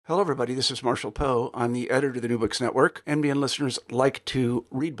Hello, everybody. This is Marshall Poe. I'm the editor of the New Books Network. NBN listeners like to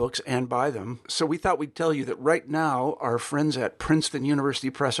read books and buy them. So we thought we'd tell you that right now, our friends at Princeton University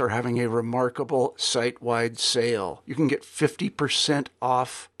Press are having a remarkable site-wide sale. You can get 50%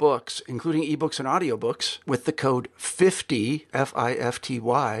 off books, including ebooks and audiobooks, with the code 50,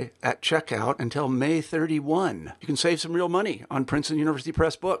 F-I-F-T-Y, at checkout until May 31. You can save some real money on Princeton University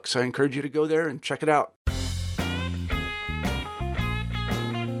Press books. I encourage you to go there and check it out.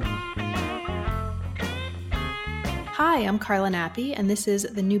 Hi, I'm Carla Nappi, and this is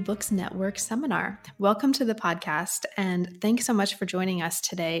the New Books Network Seminar. Welcome to the podcast, and thanks so much for joining us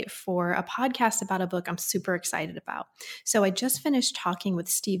today for a podcast about a book I'm super excited about. So I just finished talking with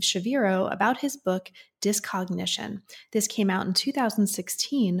Steve Shaviro about his book, Discognition. This came out in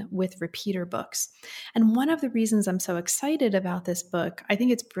 2016 with Repeater Books. And one of the reasons I'm so excited about this book, I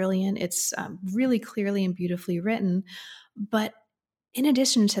think it's brilliant. It's really clearly and beautifully written, but in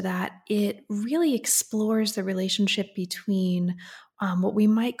addition to that, it really explores the relationship between what we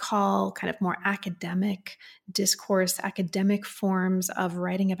might call kind of more academic discourse, academic forms of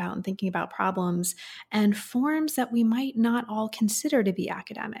writing about and thinking about problems, and forms that we might not all consider to be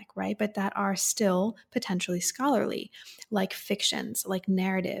academic, right? But that are still potentially scholarly, like fictions, like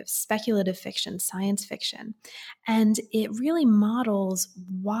narratives, speculative fiction, science fiction. And it really models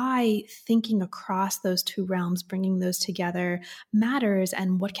why thinking across those two realms, bringing those together, matters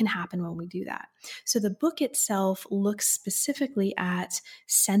and what can happen when we do that. So the book itself looks specifically at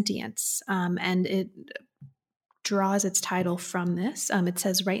sentience, and it draws its title from this. It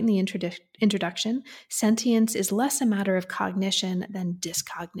says right in the introduction, sentience is less a matter of cognition than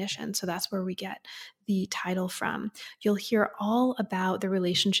discognition. So that's where we get the title from. You'll hear all about the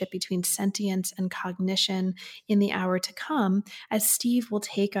relationship between sentience and cognition in the hour to come, as Steve will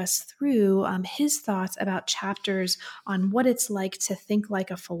take us through his thoughts about chapters on what it's like to think like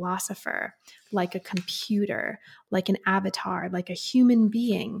a philosopher, like a computer, like an avatar, like a human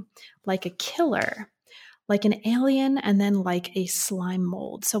being, like a killer, like an alien, and then like a slime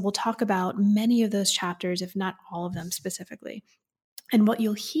mold. So we'll talk about many of those chapters, if not all of them specifically. And what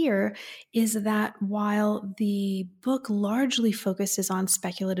you'll hear is that while the book largely focuses on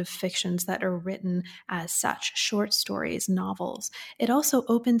speculative fictions that are written as such, short stories, novels, it also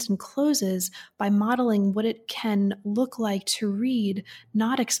opens and closes by modeling what it can look like to read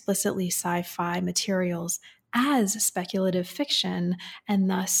not explicitly sci-fi materials as speculative fiction, and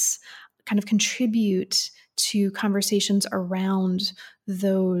thus kind of contribute to conversations around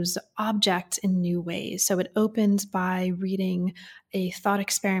those objects in new ways. So it opens by reading a thought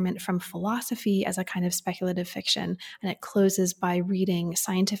experiment from philosophy as a kind of speculative fiction, and it closes by reading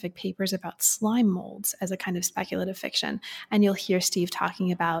scientific papers about slime molds as a kind of speculative fiction. And you'll hear Steve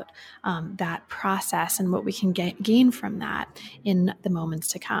talking about that process and what we can gain from that in the moments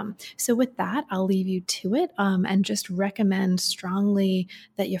to come. So with that, I'll leave you to it and just recommend strongly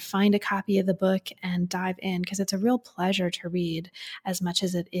that you find a copy of the book and dive in, because it's a real pleasure to read as much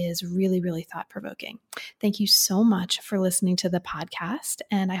as it is really, really thought-provoking. Thank you so much for listening to the podcast,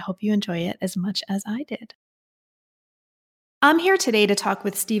 and I hope you enjoy it as much as I did. I'm here today to talk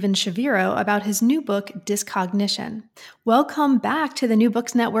with Steven Shaviro about his new book, Discognition. Welcome back to the New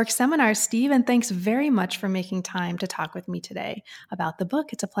Books Network Seminar, Steve, and thanks very much for making time to talk with me today about the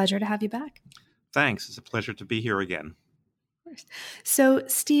book. It's a pleasure to have you back. Thanks. It's a pleasure to be here again. So,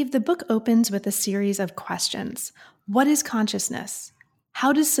 Steve, the book opens with a series of questions. What is consciousness?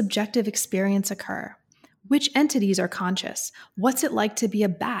 How does subjective experience occur? Which entities are conscious? What's it like to be a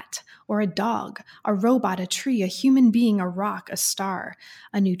bat or a dog, a robot, a tree, a human being, a rock, a star,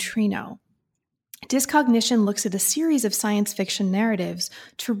 a neutrino? Discognition looks at a series of science fiction narratives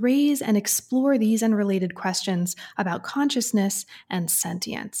to raise and explore these and related questions about consciousness and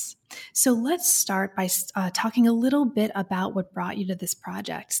sentience. So let's start by talking a little bit about what brought you to this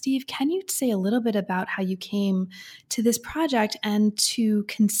project. Steve, can you say a little bit about how you came to this project and to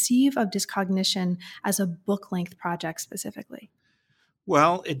conceive of Discognition as a book-length project specifically?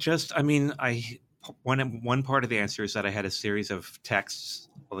 Well, one part of the answer is that I had a series of texts.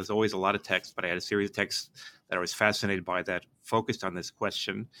 Well, there's always a lot of text, but I had a series of texts that I was fascinated by that focused on this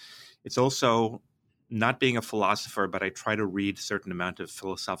question. It's also not being a philosopher, but I try to read a certain amount of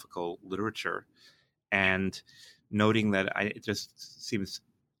philosophical literature, and noting that it just seems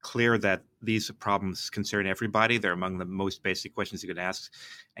clear that these problems concern everybody. They're among the most basic questions you can ask.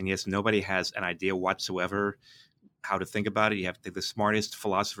 And yes, nobody has an idea whatsoever how to think about it. You have the smartest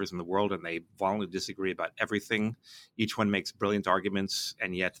philosophers in the world, and they violently disagree about everything. Each one makes brilliant arguments,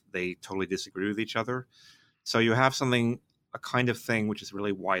 and yet they totally disagree with each other. So you have something a kind of thing which is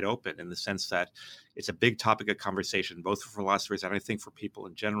really wide open in the sense that it's a big topic of conversation, both for philosophers and I think for people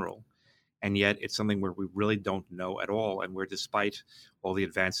in general. And yet it's something where we really don't know at all. And where despite all the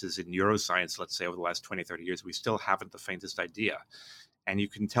advances in neuroscience, let's say over the last 20, 30 years, we still haven't the faintest idea. And you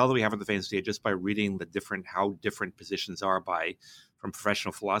can tell that we haven't the faintest idea just by reading how different positions are from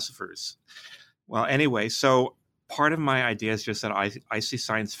professional philosophers. Well, anyway, so part of my idea is just that I see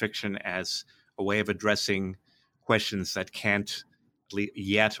science fiction as a way of addressing questions that can't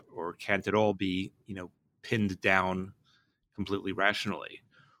yet or can't at all be, pinned down completely rationally.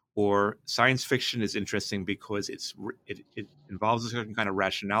 Or science fiction is interesting because it involves a certain kind of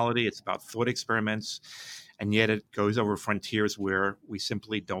rationality. It's about thought experiments, and yet it goes over frontiers where we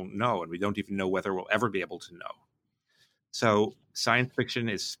simply don't know, and we don't even know whether we'll ever be able to know. So science fiction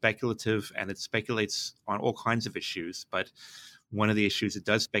is speculative, and it speculates on all kinds of issues. But one of the issues it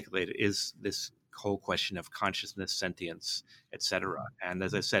does speculate is this whole question of consciousness, sentience, etc. And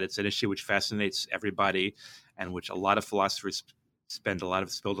as I said, it's an issue which fascinates everybody, and which a lot of philosophers spilled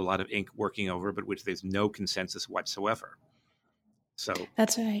a lot of ink working over, but which there's no consensus whatsoever. So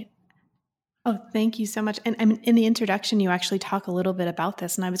that's right. Oh, thank you so much. And in the introduction, you actually talk a little bit about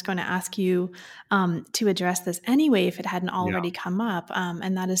this, and I was going to ask you to address this anyway if it hadn't already come up,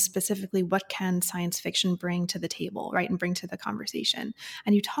 and that is specifically what can science fiction bring to the table, right, and bring to the conversation.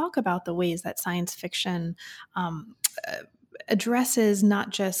 And you talk about the ways that science fiction addresses not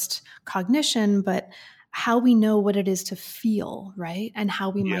just cognition, but how we know what it is to feel, right, and how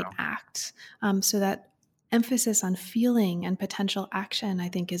we might act. So that emphasis on feeling and potential action, I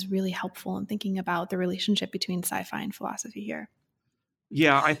think, is really helpful in thinking about the relationship between sci-fi and philosophy here.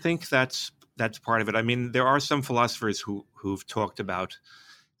 Yeah, I think that's part of it. I mean, there are some philosophers who've talked about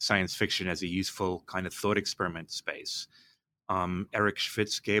science fiction as a useful kind of thought experiment space. Eric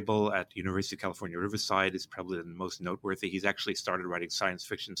Schwitzgebel at University of California, Riverside is probably the most noteworthy. He's actually started writing science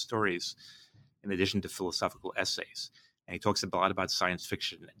fiction stories in addition to philosophical essays. And he talks a lot about science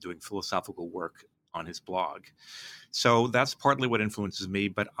fiction and doing philosophical work on his blog. So that's partly what influences me,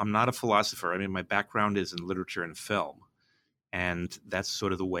 but I'm not a philosopher. I mean, my background is in literature and film. And that's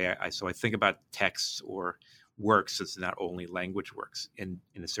sort of the way I think about texts or works as not only language works in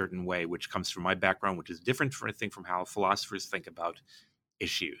a certain way, which comes from my background, which is different, I think, from how philosophers think about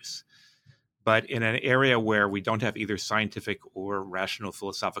issues. But in an area where we don't have either scientific or rational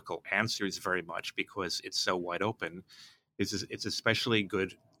philosophical answers very much because it's so wide open, it's especially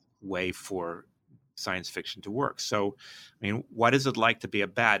good way for science fiction to work. So, I mean, what is it like to be a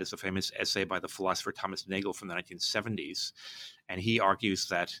bat is a famous essay by the philosopher Thomas Nagel from the 1970s. And he argues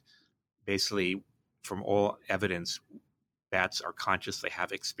that basically from all evidence, bats are conscious, they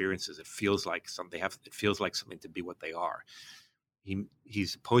have experiences. It feels like something to be what they are.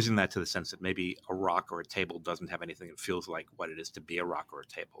 He's posing that to the sense that maybe a rock or a table doesn't have anything that feels like what it is to be a rock or a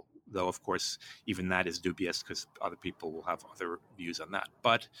table. Though, of course, even that is dubious because other people will have other views on that.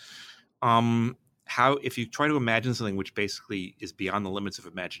 But if you try to imagine something which basically is beyond the limits of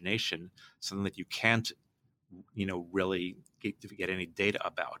imagination, something that you can't, really get any data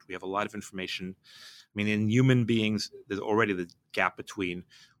about. We have a lot of information. I mean, in human beings, there's already the gap between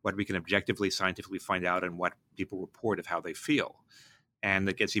what we can objectively, scientifically find out and what people report of how they feel. And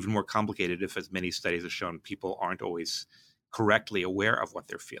it gets even more complicated if, as many studies have shown, people aren't always correctly aware of what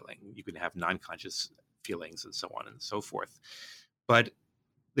they're feeling. You can have non-conscious feelings and so on and so forth. But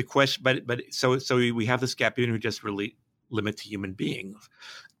the question, so we have this gap even we just really limit to human beings.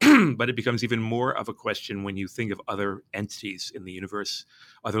 But it becomes even more of a question when you think of other entities in the universe,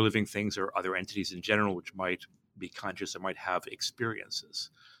 other living things or other entities in general, which might be conscious or might have experiences.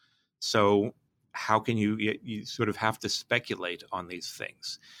 So how can you sort of have to speculate on these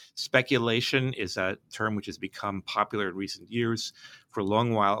things? Speculation is a term which has become popular in recent years. For a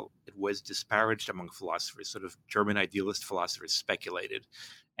long while, it was disparaged among philosophers. Sort of German idealist philosophers speculated,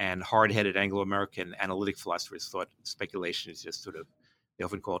 and hard-headed Anglo-American analytic philosophers thought speculation is just sort of, they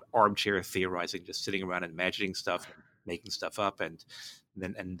often call it armchair theorizing, just sitting around and imagining stuff, and making stuff up, and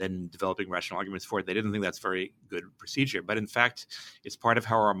then developing rational arguments for it. They didn't think that's very good procedure. But in fact, it's part of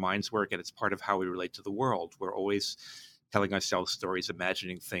how our minds work, and it's part of how we relate to the world. We're always telling ourselves stories,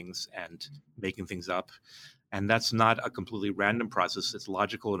 imagining things, and making things up. And that's not a completely random process. It's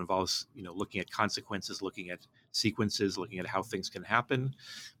logical. It involves, looking at consequences, looking at sequences, looking at how things can happen.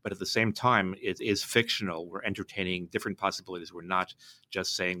 But at the same time, it is fictional. We're entertaining different possibilities. We're not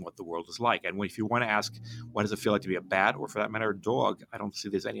just saying what the world is like. And if you want to ask, what does it feel like to be a bat, or for that matter, a dog, I don't see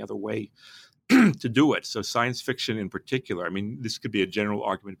there's any other way to do it. So science fiction in particular, I mean, this could be a general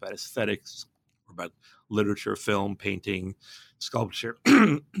argument about aesthetics, or about literature, film, painting, sculpture,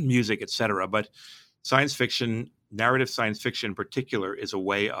 music, etc. But science fiction, narrative science fiction in particular, is a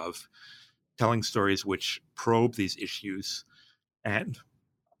way of telling stories which probe these issues and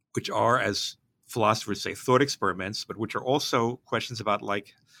which are, as philosophers say, thought experiments, but which are also questions about,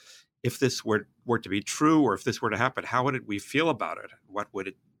 like, if this were to be true, or if this were to happen, how would we feel about it? What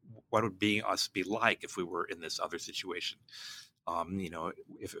would being us be like if we were in this other situation?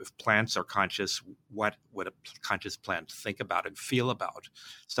 If plants are conscious, what would a conscious plant think about and feel about?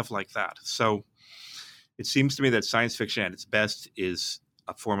 Stuff like that. So it seems to me that science fiction at its best is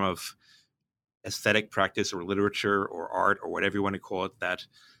a form of aesthetic practice or literature or art or whatever you want to call it that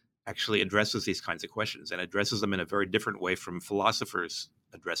actually addresses these kinds of questions and addresses them in a very different way from philosophers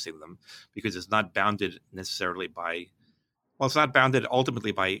addressing them, because it's not bounded necessarily by, well, it's not bounded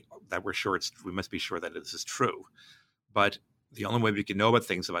ultimately by that we must be sure that this is true. But the only way we can know about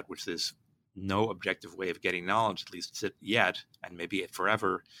things about which there's no objective way of getting knowledge, at least yet, and maybe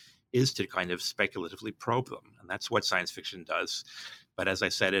forever, is to kind of speculatively probe them. And that's what science fiction does. But as I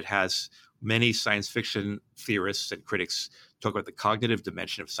said, it has many science fiction theorists and critics talk about the cognitive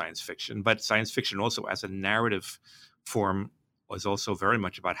dimension of science fiction, but science fiction also as a narrative form was also very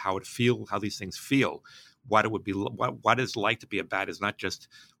much about how these things feel, what it would be, what it's like to be a bat is not just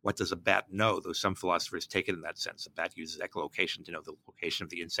what does a bat know, though some philosophers take it in that sense. A bat uses echolocation to know the location of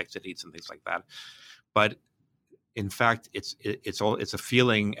the insects it eats and things like that. But in fact, it's a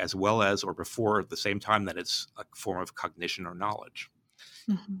feeling as well as, or before, at the same time, that it's a form of cognition or knowledge.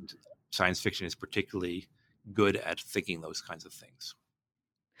 Mm-hmm. Science fiction is particularly good at thinking those kinds of things.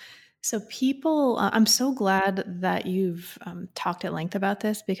 So people, I'm so glad that you've talked at length about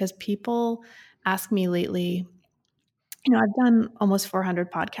this, because people ask me lately, I've done almost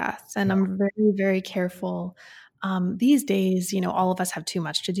 400 podcasts, and I'm very, very careful these days. All of us have too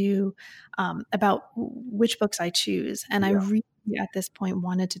much to do about which books I choose. And I really, at this point,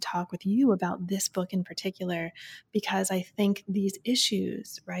 wanted to talk with you about this book in particular, because I think these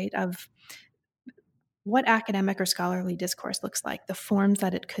issues, right, of what academic or scholarly discourse looks like, the forms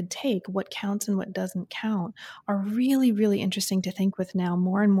that it could take, what counts and what doesn't count, are really, really interesting to think with now.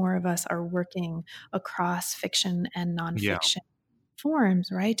 More and more of us are working across fiction and nonfiction forms,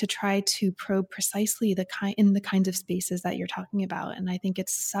 right, to try to probe precisely in the kinds of spaces that you're talking about. And I think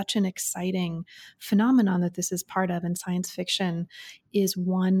it's such an exciting phenomenon that this is part of, and science fiction is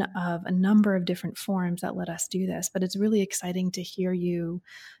one of a number of different forms that let us do this. But it's really exciting to hear you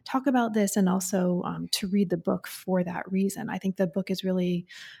talk about this, and also to read the book for that reason. I think the book is really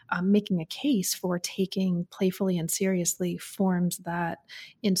making a case for taking playfully and seriously forms that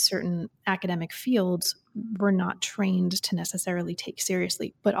in certain academic fields we're not trained to necessarily take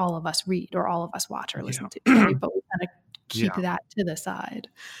seriously, but all of us read, or all of us watch or listen to, right? But we kind of keep that to the side.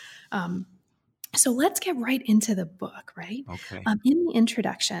 So let's get right into the book, right? Okay. In the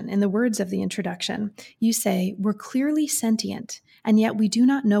introduction, in the words of the introduction, you say, "We're clearly sentient, and yet we do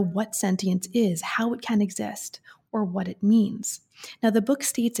not know what sentience is, how it can exist, or what it means." Now, the book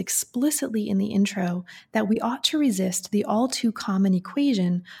states explicitly in the intro that we ought to resist the all too common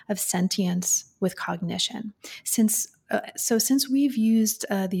equation of sentience with cognition. Since we've used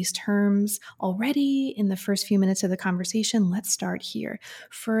these terms already in the first few minutes of the conversation, let's start here.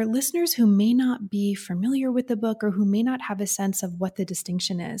 For listeners who may not be familiar with the book, or who may not have a sense of what the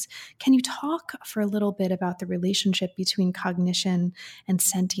distinction is, can you talk for a little bit about the relationship between cognition and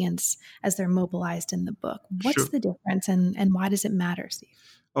sentience as they're mobilized in the book? What's the difference, and why does it matter, Steve?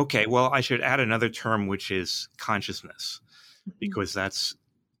 Okay, well, I should add another term, which is consciousness, because that's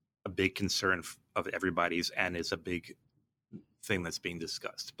a big concern of everybody's, and is a big thing that's being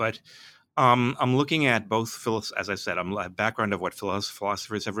discussed. But I'm looking at both, as I said, I'm a background of what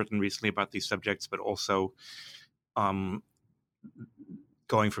philosophers have written recently about these subjects, but also going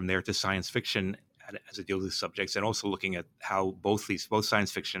from there to science fiction as it deals with subjects, and also looking at how both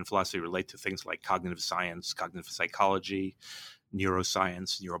science fiction and philosophy relate to things like cognitive science, cognitive psychology,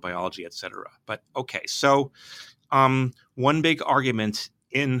 neuroscience, neurobiology, etc. But okay, so one big argument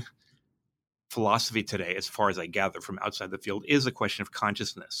in philosophy today, as far as I gather from outside the field, is a question of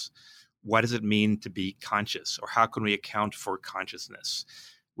consciousness. What does it mean to be conscious, or how can we account for consciousness?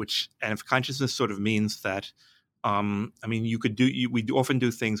 And if consciousness sort of means that, we often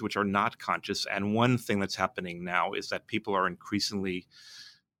do things which are not conscious. And one thing that's happening now is that people are increasingly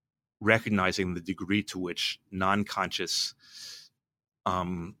recognizing the degree to which non-conscious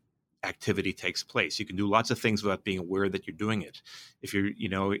activity takes place. You can do lots of things without being aware that you're doing it. If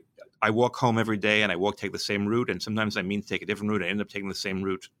I walk home every day, and I take the same route, and sometimes I mean to take a different route. I end up taking the same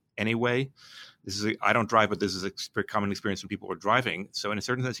route anyway. I don't drive, but this is a common experience when people are driving. So in a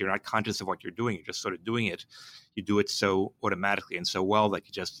certain sense, you're not conscious of what you're doing. You're just sort of doing it. You do it so automatically and so well that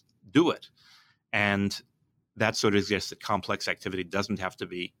you just do it. And that sort of suggests that complex activity doesn't have to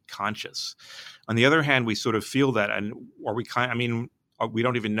be conscious. On the other hand, we sort of feel that, we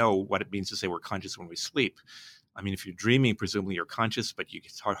don't even know what it means to say we're conscious when we sleep. I mean, if you're dreaming, presumably you're conscious, but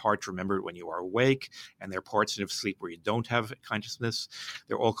it's hard to remember it when you are awake. And there are parts of sleep where you don't have consciousness.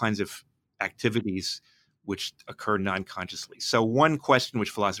 There are all kinds of activities which occur non-consciously. So one question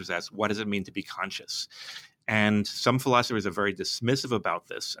which philosophers ask, what does it mean to be conscious? And some philosophers are very dismissive about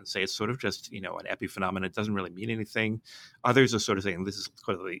this and say it's sort of just, an epiphenomenon. It doesn't really mean anything. Others are sort of saying this is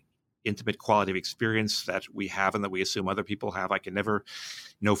sort of the intimate quality of experience that we have and that we assume other people have. I can never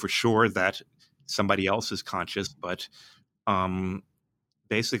know for sure that somebody else is conscious, but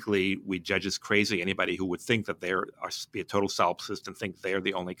basically we judge as crazy anybody who would think that they're be a total solipsist and think they're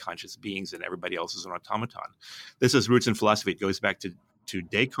the only conscious beings and everybody else is an automaton. This has roots in philosophy. It goes back to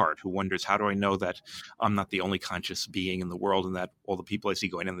Descartes, who wonders, how do I know that I'm not the only conscious being in the world and that all the people I see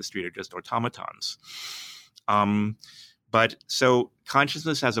going down the street are just automatons? But so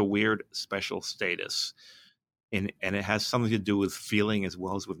consciousness has a weird special status, and it has something to do with feeling as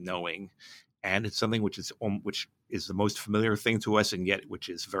well as with knowing. And it's something which is the most familiar thing to us, and yet which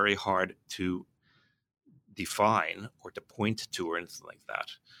is very hard to define or to point to or anything like that.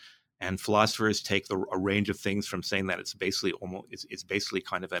 And philosophers take a range of things from saying that it's basically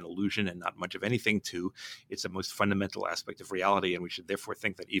kind of an illusion and not much of anything to it's the most fundamental aspect of reality, and we should therefore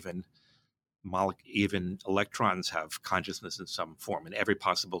think that even electrons have consciousness in some form, and every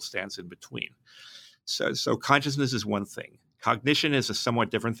possible stance in between. So consciousness is one thing. Cognition is a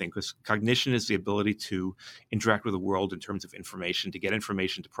somewhat different thing, because cognition is the ability to interact with the world in terms of information, to get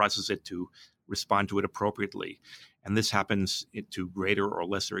information, to process it, to respond to it appropriately. And this happens to greater or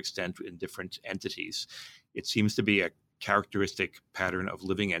lesser extent in different entities. It seems to be a characteristic pattern of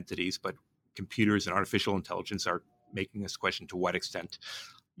living entities, but computers and artificial intelligence are making us question to what extent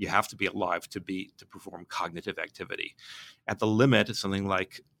you have to be alive to perform cognitive activity. At the limit, something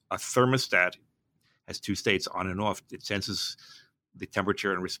like a thermostat has two states, on and off. It senses the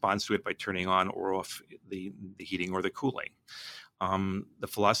temperature and responds to it by turning on or off the heating or the cooling. The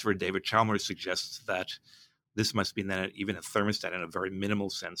philosopher David Chalmers suggests that this must mean that even a thermostat, in a very minimal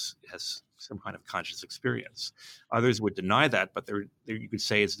sense, has some kind of conscious experience. Others would deny that, but you could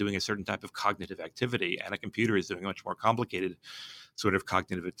say it's doing a certain type of cognitive activity, and a computer is doing a much more complicated sort of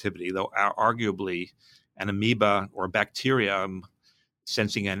cognitive activity, though arguably an amoeba or a bacteria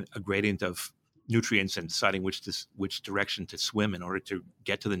sensing a gradient of nutrients and deciding which direction to swim in order to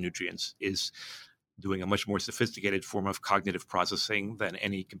get to the nutrients is doing a much more sophisticated form of cognitive processing than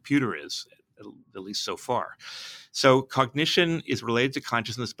any computer is, at least so far. So cognition is related to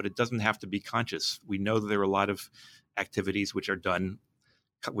consciousness, but it doesn't have to be conscious. We know that there are a lot of activities which are done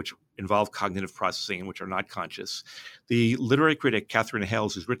which involve cognitive processing and which are not conscious. The literary critic Catherine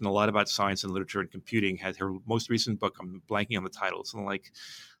Hales, who's written a lot about science and literature and computing, had her most recent book, I'm blanking on the title, something like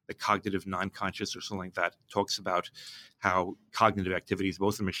The Cognitive Non-Conscious or something like that, talks about how cognitive activities,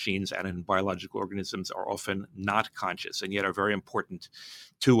 both in machines and in biological organisms, are often not conscious and yet are very important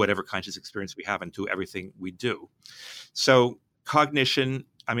to whatever conscious experience we have and to everything we do. So cognition,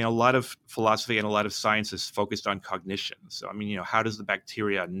 a lot of philosophy and a lot of science is focused on cognition. So, how does the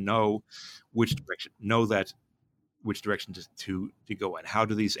bacteria know which direction to go in? How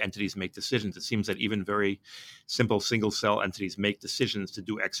do these entities make decisions? It seems that even very simple single-cell entities make decisions to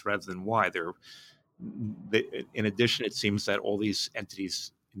do X rather than Y. In addition, it seems that all these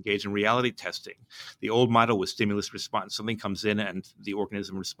entities engage in reality testing. The old model was stimulus response. Something comes in and the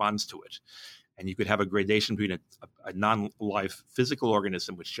organism responds to it. And you could have a gradation between a non-live physical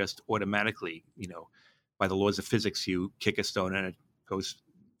organism, which just automatically, by the laws of physics, you kick a stone and it goes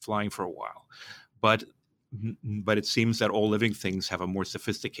flying for a while. But it seems that all living things have a more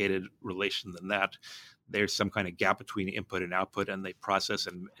sophisticated relation than that. There's some kind of gap between input and output, and they process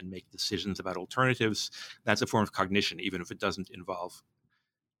and make decisions about alternatives. That's a form of cognition, even if it doesn't involve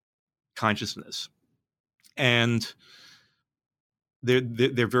consciousness. And there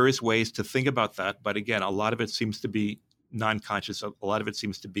are various ways to think about that, but again, a lot of it seems to be non-conscious. A lot of it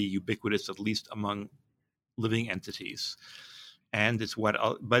seems to be ubiquitous, at least among living entities. And it's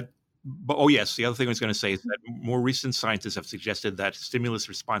but oh yes, the other thing I was going to say is that more recent scientists have suggested that stimulus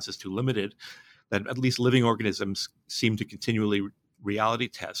response is too limited, that at least living organisms seem to continually reality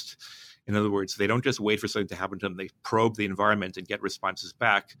test. In other words, they don't just wait for something to happen to them, they probe the environment and get responses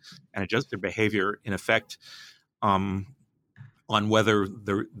back and adjust their behavior, in effect, on whether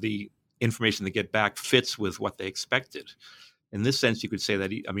the information they get back fits with what they expected. In this sense, you could say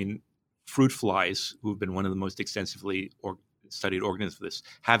that, fruit flies, who've been one of the most extensively studied organisms for this,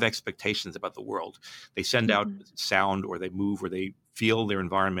 have expectations about the world. They send out sound, or they move, or they feel their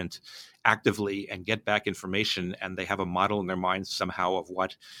environment actively and get back information, and they have a model in their minds somehow of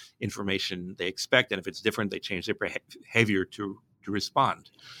what information they expect. And if it's different, they change their behavior to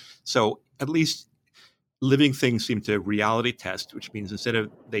respond. So at least living things seem to reality test, which means instead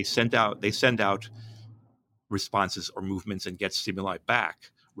of they send out responses or movements and get stimuli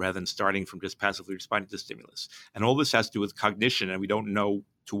back, rather than starting from just passively responding to stimulus. And all this has to do with cognition, and we don't know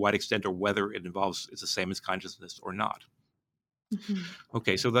to what extent or whether it involves is the same as consciousness or not.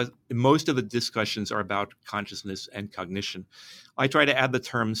 Okay, so most of the discussions are about consciousness and cognition. I try to add the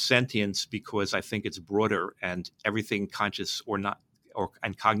term sentience because I think it's broader, and everything conscious or not,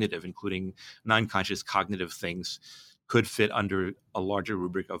 and cognitive, including non-conscious cognitive things, could fit under a larger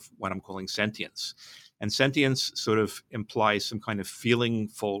rubric of what I'm calling sentience. And sentience sort of implies some kind of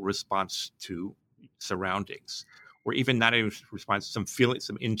feelingful response to surroundings, or even not a response,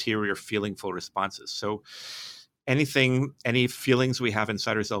 some interior feelingful responses. So any feelings we have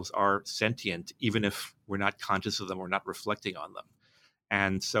inside ourselves are sentient, even if we're not conscious of them or not reflecting on them.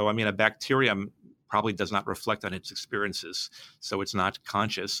 And so, I mean, a bacterium probably does not reflect on its experiences, so it's not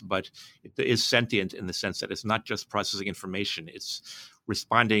conscious, but it is sentient in the sense that it's not just processing information, it's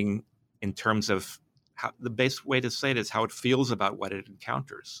responding in terms of how, the best way to say it is how it feels about what it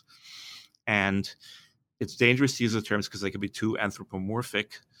encounters. And it's dangerous to use the terms because they can be too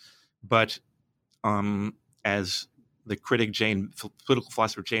anthropomorphic, but as the critic political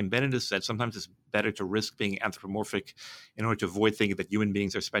philosopher Jane Bennett has said, sometimes it's better to risk being anthropomorphic in order to avoid thinking that human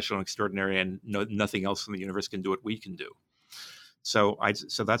beings are special and extraordinary and nothing else in the universe can do what we can do. So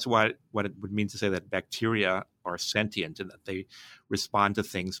that's what it would mean to say that bacteria are sentient, and that they respond to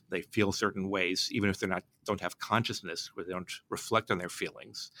things, they feel certain ways, even if don't have consciousness, or they don't reflect on their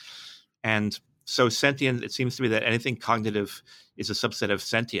feelings. And so sentient, it seems to me that anything cognitive is a subset of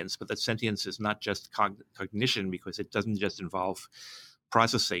sentience, but that sentience is not just cognition, because it doesn't just involve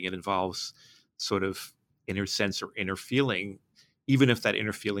processing. It involves sort of inner sense or inner feeling, even if that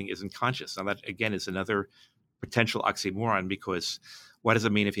inner feeling isn't conscious. Now that, again, is another potential oxymoron, because what does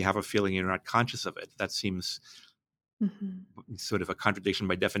it mean if you have a feeling and you're not conscious of it? That seems sort of a contradiction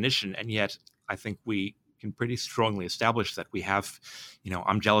by definition. And yet I think we can pretty strongly establish that we have,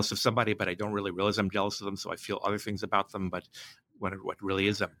 I'm jealous of somebody, but I don't really realize I'm jealous of them, so I feel other things about them. But what really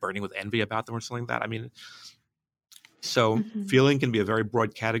is, I'm burning with envy about them or something like that. I mean, so feeling can be a very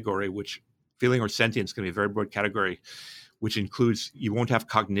broad category, feeling or sentience can be a very broad category, which includes, you won't have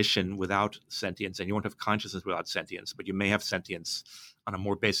cognition without sentience, and you won't have consciousness without sentience, but you may have sentience on a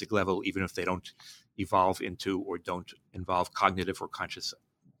more basic level, even if they don't evolve into or don't involve cognitive or conscious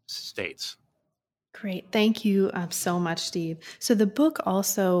states. Great. Thank you so much, Steve. So the book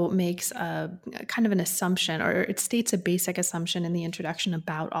also makes a kind of an assumption, or it states a basic assumption in the introduction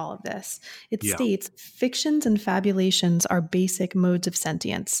about all of this. It states fictions and fabulations are basic modes of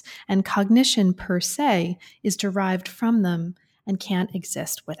sentience, and cognition per se is derived from them and can't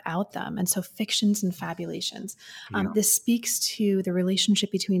exist without them. And so fictions and fabulations. This speaks to the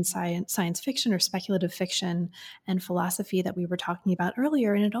relationship between science fiction or speculative fiction and philosophy that we were talking about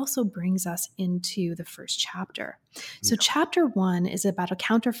earlier. And it also brings us into the first chapter. So chapter 1 is about a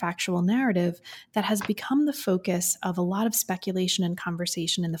counterfactual narrative that has become the focus of a lot of speculation and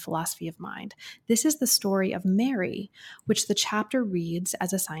conversation in the philosophy of mind. This is the story of Mary, which the chapter reads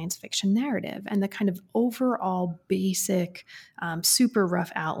as a science fiction narrative. And the kind of overall basic super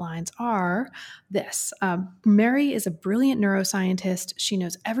rough outlines are this. Mary is a brilliant neuroscientist. She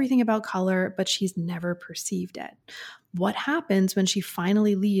knows everything about color, but she's never perceived it. What happens when she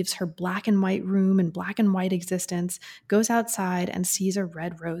finally leaves her black and white room and black and white existence, goes outside and sees a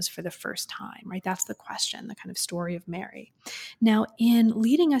red rose for the first time, right? That's the question, the kind of story of Mary. Now, in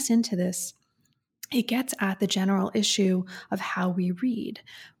leading us into this, it gets at the general issue of how we read.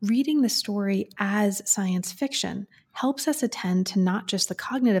 Reading the story as science fiction helps us attend to not just the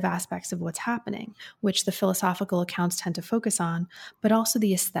cognitive aspects of what's happening, which the philosophical accounts tend to focus on, but also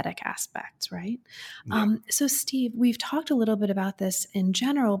the aesthetic aspects, right? So Steve, we've talked a little bit about this in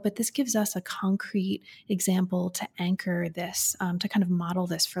general, but this gives us a concrete example to anchor this, to kind of model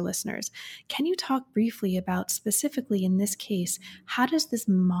this for listeners. Can you talk briefly about, specifically in this case, how does this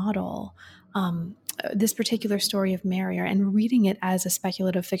model this particular story of Mary, and reading it as a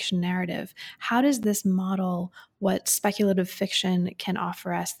speculative fiction narrative, how does this model what speculative fiction can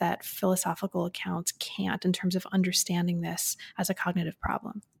offer us that philosophical accounts can't, in terms of understanding this as a cognitive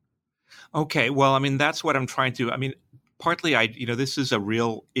problem? Okay, well, I mean, that's what I'm trying to, partly, this is a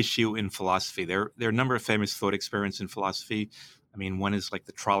real issue in philosophy. There are a number of famous thought experiments in philosophy. One is like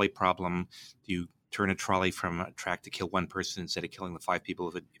the trolley problem. Do you turn a trolley from a track to kill one person instead of killing the 5 people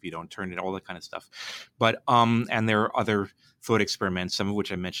if you don't turn it, all that kind of stuff. But and there are other thought experiments, some of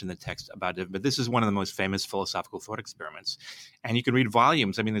which I mentioned in the text about it. But this is one of the most famous philosophical thought experiments. And you can read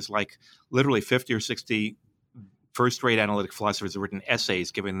volumes. I mean, there's like literally 50 or 60 first-rate analytic philosophers have written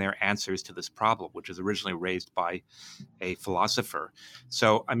essays giving their answers to this problem, which was originally raised by a philosopher.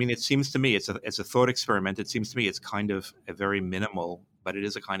 So, I mean, it seems to me it's a thought experiment. It seems to me it's kind of a very minimal, but it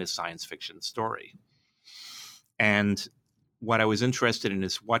is a kind of science fiction story. And what I was interested in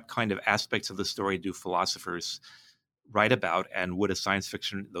is what kind of aspects of the story do philosophers write about, and would a science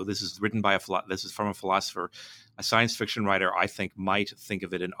fiction, though this is written by this is from a philosopher, a science fiction writer, I think, might think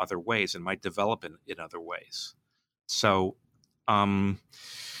of it in other ways and might develop in other ways. So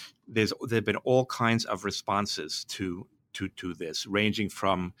there've been all kinds of responses to this, ranging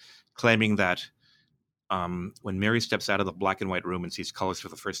from claiming that when Mary steps out of the black and white room and sees colors for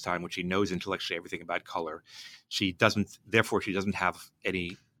the first time, which she knows intellectually everything about color, she doesn't have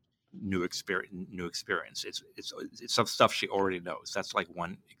any new experience. It's some stuff she already knows. That's like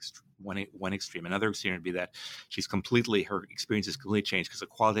one extreme. Another extreme would be that her experience is completely changed because the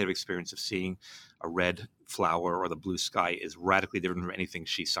qualitative experience of seeing a red flower or the blue sky is radically different from anything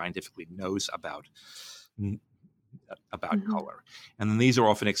she scientifically knows about color. And then these are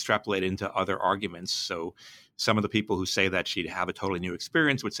often extrapolated into other arguments. So some of the people who say that she'd have a totally new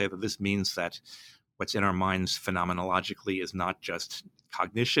experience would say that this means that what's in our minds phenomenologically is not just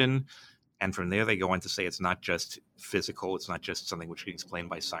cognition. And from there, they go on to say it's not just physical. It's not just something which can be explained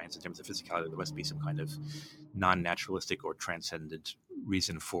by science in terms of physicality. There must be some kind of non-naturalistic or transcendent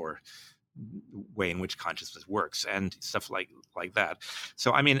reason for way in which consciousness works and stuff like that.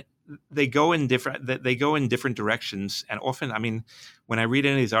 So, I mean, they go in different directions. And often, I mean, when I read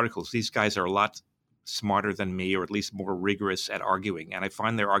any of these articles, these guys are a lot smarter than me, or at least more rigorous at arguing. And I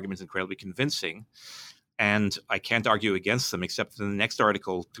find their arguments incredibly convincing. And I can't argue against them, except in the next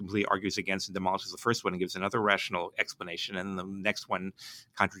article completely argues against and demolishes the first one and gives another rational explanation. And the next one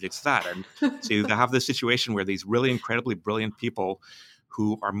contradicts that. And so you have this situation where these really incredibly brilliant people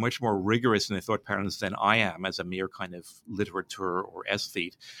who are much more rigorous in their thought patterns than I am as a mere kind of literateur or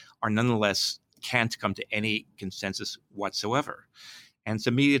aesthete, are nonetheless can't come to any consensus whatsoever. And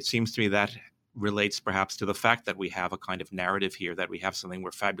to me, it seems to me that relates perhaps to the fact that we have a kind of narrative here, that we have something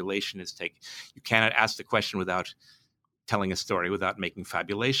where fabulation is you cannot ask the question without telling a story, without making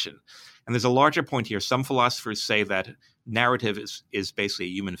fabulation. And there's a larger point here. Some philosophers say that narrative is basically a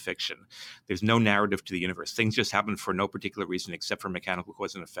human fiction. There's no narrative to the universe. Things just happen for no particular reason except for mechanical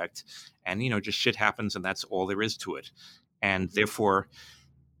cause and effect. And, just shit happens, and that's all there is to it. And therefore,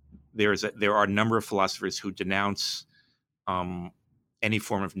 there are a number of philosophers who denounce any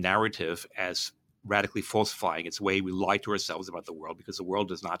form of narrative as radically falsifying. It's the way we lie to ourselves about the world, because the world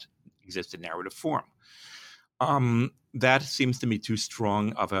does not exist in narrative form. That seems to me too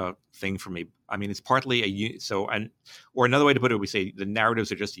strong of a thing for me. I mean, it's partly or another way to put it, we say the narratives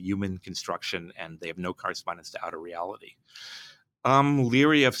are just a human construction and they have no correspondence to outer reality.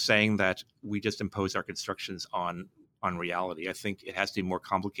 Leery of saying that we just impose our constructions on reality. I think it has to be more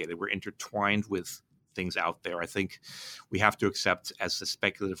complicated. We're intertwined with things out there. I think we have to accept, as the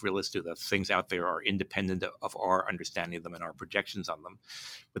speculative realists do, that things out there are independent of our understanding of them and our projections on them.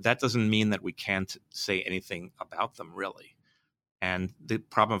 But that doesn't mean that we can't say anything about them, really. And the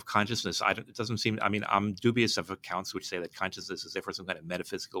problem of consciousness, it doesn't seem, I mean, I'm dubious of accounts which say that consciousness is therefore some kind of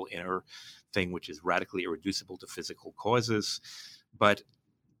metaphysical inner thing which is radically irreducible to physical causes. But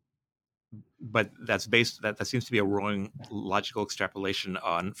that seems to be a wrong logical extrapolation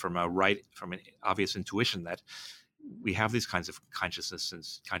from an obvious intuition that we have these kinds of conscious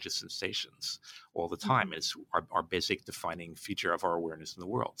sensations all the time. It's our basic defining feature of our awareness in the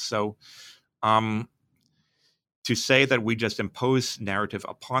world. So to say that we just impose narrative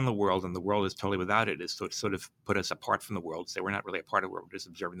upon the world and the world is totally without it is to sort of put us apart from the world. Say we're not really a part of the world, we're just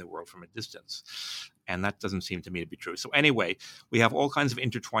observing the world from a distance. And that doesn't seem to me to be true. So anyway, we have all kinds of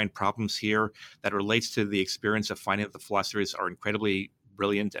intertwined problems here that relates to the experience of finding that the philosophers are incredibly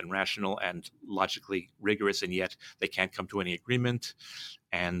brilliant and rational and logically rigorous, and yet they can't come to any agreement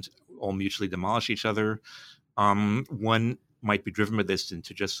and all mutually demolish each other. One might be driven by this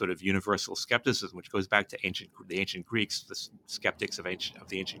into just sort of universal skepticism, which goes back to the ancient Greeks. The skeptics of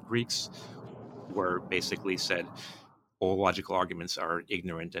the ancient Greeks were basically said all logical arguments are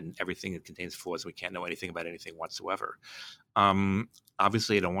ignorant and everything that contains flaws. We can't know anything about anything whatsoever.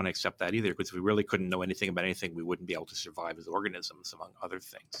 Obviously, I don't want to accept that either, because if we really couldn't know anything about anything, we wouldn't be able to survive as organisms, among other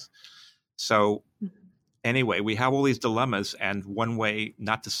things. So anyway, we have all these dilemmas, and one way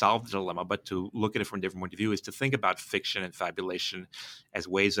not to solve the dilemma, but to look at it from a different point of view, is to think about fiction and fabulation as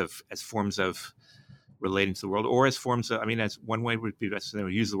forms of relating to the world, or as forms of, as one way would be best to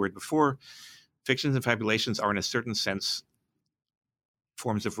use the word before, fictions and fabulations are in a certain sense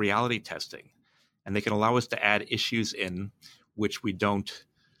forms of reality testing, and they can allow us to add issues in which we don't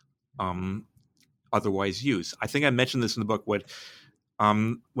otherwise use. I think I mentioned this in the book. When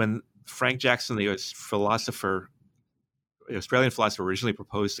Frank Jackson, the Australian philosopher, originally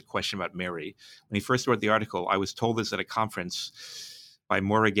proposed a question about Mary, when he first wrote the article, I was told this at a conference by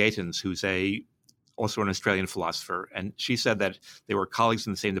Maura Gatens, who's also an Australian philosopher, and she said that they were colleagues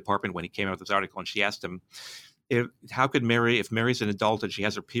in the same department when he came out with this article, and she asked him, if Mary's an adult and she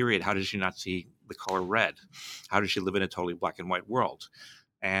has her period, how does she not see the color red? How does she live in a totally black and white world?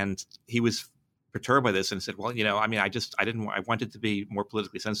 And he was perturbed by this and said, well, I wanted to be more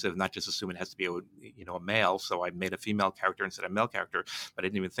politically sensitive, not just assume it has to be a male. So I made a female character instead of a male character, but I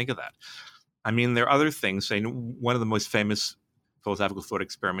didn't even think of that. There are other things. One of the most famous philosophical thought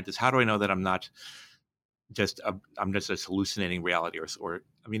experiment is, how do I know that I'm just hallucinating reality, or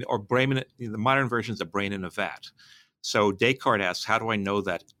brain? The modern version is a brain in a vat. So Descartes asks, how do I know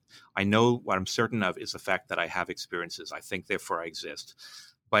that I know what I'm certain of is the fact that I have experiences. I think, therefore I exist.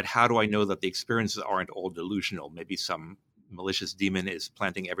 But how do I know that the experiences aren't all delusional? Maybe some malicious demon is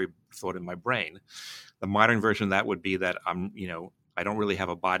planting every thought in my brain. The modern version of that would be that I don't really have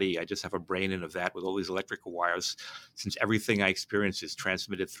a body. I just have a brain in a vat with all these electrical wires. Since everything I experience is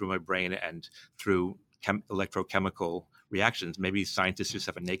transmitted through my brain and through electrochemical reactions, maybe scientists just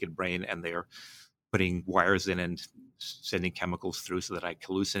have a naked brain and they're putting wires in and sending chemicals through so that I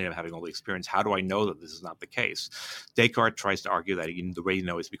hallucinate of having all the experience. How do I know that this is not the case? Descartes tries to argue that the way you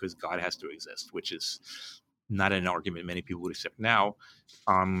know is because God has to exist, which is not an argument many people would accept now.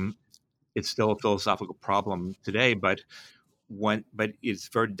 It's still a philosophical problem today, but it's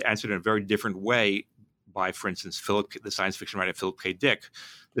answered in a very different way by, for instance, the science fiction writer Philip K. Dick.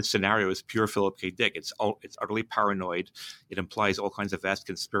 This scenario is pure Philip K. Dick. It's utterly paranoid. It implies all kinds of vast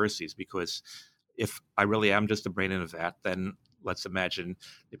conspiracies, because if I really am just a brain in a vat, then let's imagine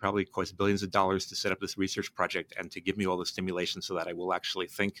it probably costs billions of dollars to set up this research project and to give me all the stimulation so that I will actually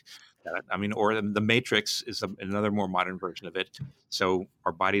think that. Or the Matrix is another more modern version of it. So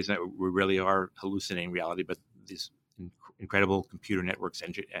our bodies, we really are hallucinating reality, but these incredible computer networks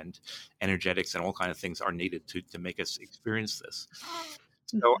and energetics and all kinds of things are needed to make us experience this.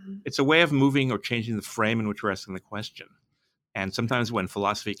 So it's a way of moving or changing the frame in which we're asking the question. And sometimes when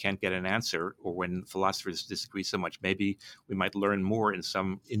philosophy can't get an answer, or when philosophers disagree so much, maybe we might learn more in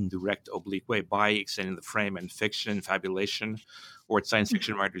some indirect, oblique way by extending the frame. And fiction, fabulation, or what science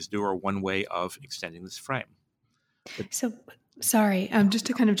fiction writers do are one way of extending this frame. So, sorry, just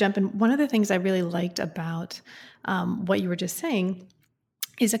to kind of jump in, one of the things I really liked about what you were just saying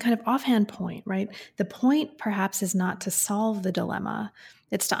is a kind of offhand point, right? The point perhaps is not to solve the dilemma,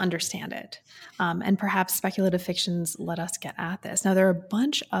 it's to understand it. And perhaps speculative fictions let us get at this. Now, there are a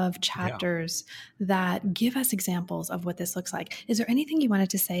bunch of chapters that give us examples of what this looks like. Is there anything you wanted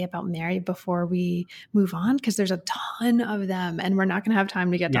to say about Mary before we move on? Because there's a ton of them, and we're not going to have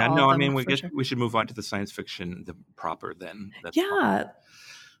time to get to all of them. We should move on to the science fiction proper then.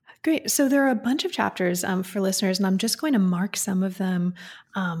 Great. So there are a bunch of chapters for listeners, and I'm just going to mark some of them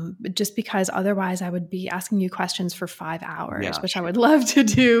just because otherwise I would be asking you questions for 5 hours, which I would love to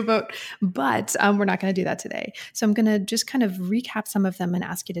do, but we're not going to do that today. So I'm going to just kind of recap some of them and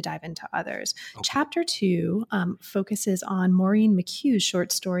ask you to dive into others. Okay. Chapter 2 focuses on Maureen McHugh's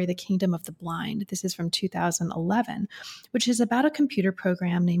short story, The Kingdom of the Blind. This is from 2011, which is about a computer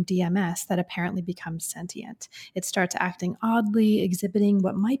program named DMS that apparently becomes sentient. It starts acting oddly, exhibiting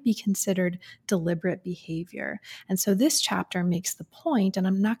what might be considered deliberate behavior. And so this chapter makes the point, and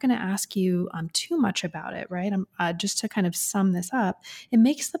I'm not going to ask you too much about it, right? Just to kind of sum this up, it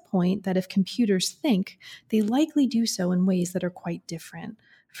makes the point that if computers think, they likely do so in ways that are quite different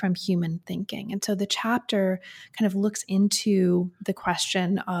from human thinking. And so the chapter kind of looks into the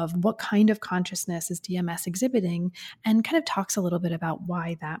question of what kind of consciousness is DMS exhibiting, and kind of talks a little bit about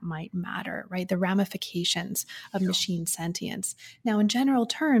why that might matter, right? The ramifications of machine sentience. Now, in general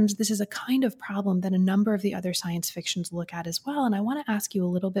terms, this is a kind of problem that a number of the other science fictions look at as well. And I want to ask you a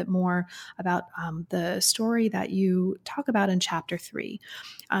little bit more about the story that you talk about in chapter 3,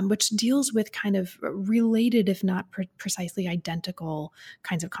 which deals with kind of related, if not precisely identical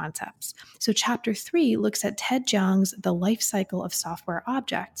kinds kinds of concepts. So chapter 3 looks at Ted Chiang's The Life Cycle of Software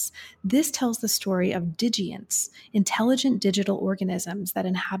Objects. This tells the story of digients, intelligent digital organisms that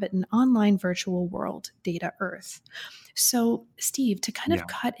inhabit an online virtual world, Data Earth. So, Steve, to kind of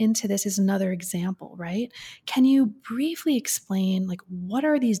cut into this is another example, right? Can you briefly explain, like, what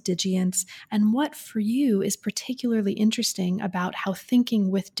are these digients and what for you is particularly interesting about how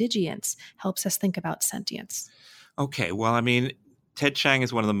thinking with digients helps us think about sentience? Okay, well, I mean, Ted Chiang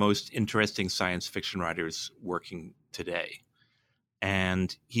is one of the most interesting science fiction writers working today.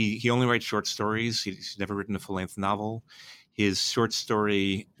 And he only writes short stories. He's never written a full-length novel. His short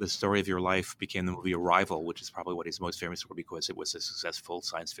story, The Story of Your Life, became the movie Arrival, which is probably what he's most famous for because it was a successful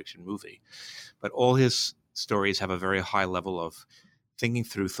science fiction movie. But all his stories have a very high level of thinking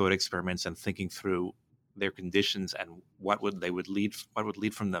through thought experiments and thinking through their conditions and what would lead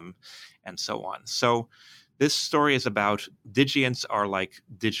from them, and so on. So this story is about digients are like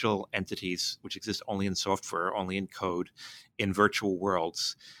digital entities which exist only in software, only in code, in virtual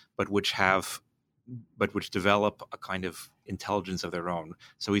worlds, but which develop a kind of intelligence of their own.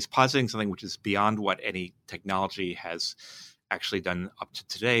 So he's positing something which is beyond what any technology has actually done up to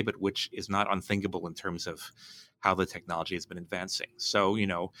today, but which is not unthinkable in terms of how the technology has been advancing. So, you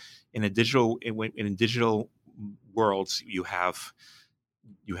know, in digital worlds, you have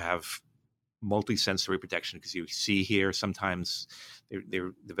multi-sensory protection because you see, hear. Sometimes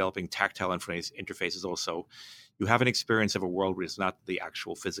they're developing tactile interfaces also. You have an experience of a world which is not the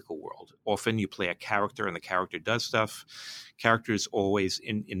actual physical world. Often you play a character and the character does stuff. Characters always,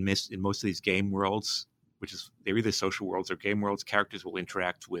 in most of these game worlds, which is they're either social worlds or game worlds, characters will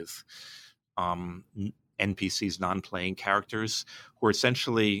interact with NPCs, non-playing characters, who are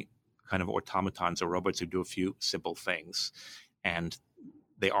essentially kind of automatons or robots who do a few simple things. And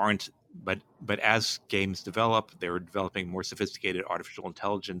they aren't, but as games develop, they're developing more sophisticated artificial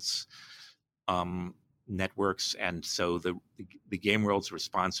intelligence networks, and so the game world's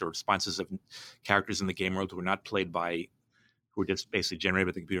responses of characters in the game world who are just basically generated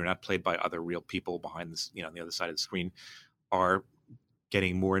by the computer, not played by other real people behind this, on the other side of the screen, are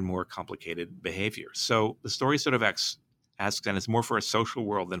getting more and more complicated behavior. So the story sort of asks, and it's more for a social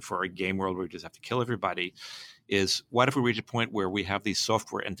world than for a game world where we just have to kill everybody, is what if we reach a point where we have these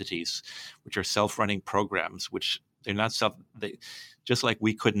software entities which are self-running programs, which they're not just like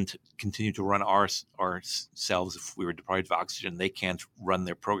we couldn't continue to run ourselves if we were deprived of oxygen, they can't run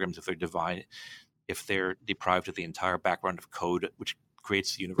their programs if they're deprived of the entire background of code which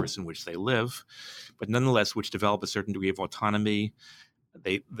creates the universe in which they live, but nonetheless which develop a certain degree of autonomy.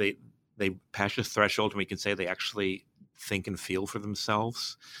 They pass a threshold, and we can say they actually think and feel for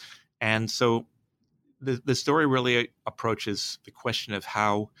themselves. And so the story really approaches the question of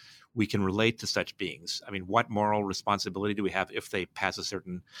how we can relate to such beings. I mean, what moral responsibility do we have if they pass a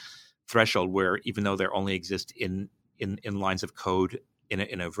certain threshold where, even though they only exist in lines of code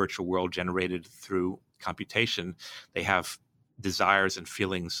in a virtual world generated through computation, they have desires and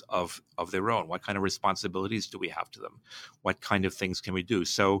feelings of their own? What kind of responsibilities do we have to them? What kind of things can we do?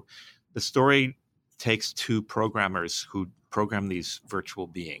 So the story takes two programmers who program these virtual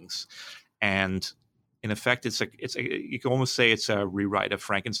beings, and in effect, you can almost say it's a rewrite of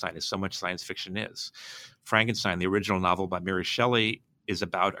Frankenstein, as so much science fiction is. Frankenstein, the original novel by Mary Shelley, is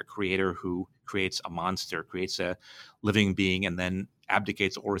about a creator who creates a monster, creates a living being, and then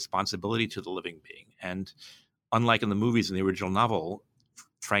abdicates all responsibility to the living being. And unlike in the movies in the original novel,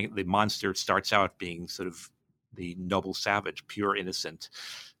 the monster starts out being sort of the noble savage, pure innocent,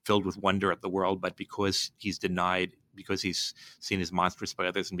 filled with wonder at the world, but because he's seen as monstrous by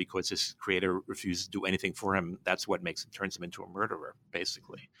others, and because his creator refuses to do anything for him, that's what turns him into a murderer,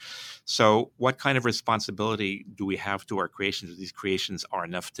 basically. So what kind of responsibility do we have to our creations? These creations are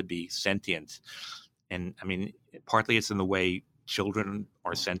enough to be sentient. And I mean, partly it's in the way children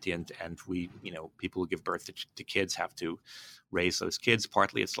are sentient, and people who give birth to kids have to raise those kids.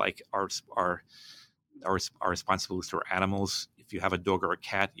 Partly it's like our responsibilities to our animals. If you have a dog or a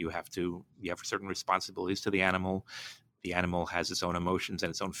cat, you have certain responsibilities to the animal. The animal has its own emotions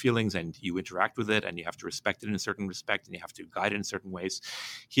and its own feelings, and you interact with it, and you have to respect it in a certain respect, and you have to guide it in certain ways.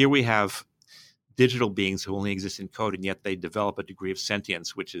 Here we have digital beings who only exist in code, and yet they develop a degree of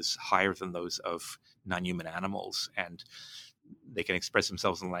sentience which is higher than those of non-human animals, and they can express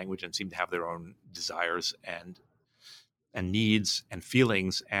themselves in language and seem to have their own desires and needs and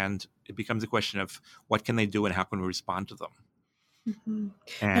feelings, and it becomes a question of what can they do and how can we respond to them. Mm-hmm.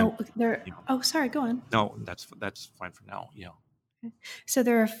 And sorry, go on. No, that's fine for now. Yeah. So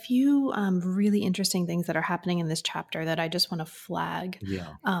there are a few really interesting things that are happening in this chapter that I just want to flag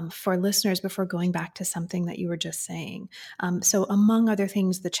Yeah. for listeners before going back to something that you were just saying. So among other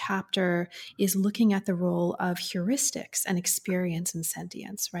things, the chapter is looking at the role of heuristics and experience and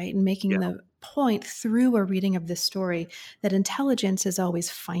sentience, right? And making Yeah. the point through a reading of this story that intelligence is always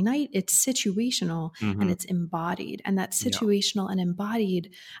finite, it's situational, and it's embodied. And that Yeah. situational and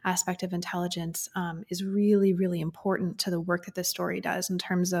embodied aspect of intelligence is really, really important to the work that this story does in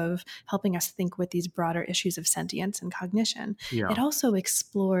terms of helping us think with these broader issues of sentience and cognition. Yeah. It also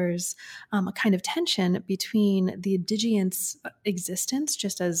explores a kind of tension between the indigenous existence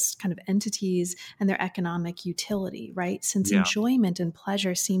just as kind of entities and their economic utility, right? Since Yeah. enjoyment and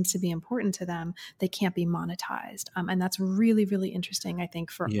pleasure seems to be important to them, they can't be monetized. And that's really, really interesting, I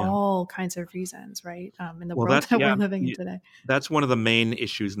think, for Yeah. all kinds of reasons, right? In the Well, world that we're living in today. that's one of the main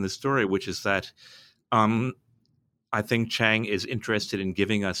issues in the story, which is that I think Chang is interested in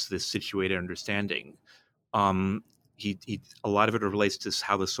giving us this situated understanding. He a lot of it relates to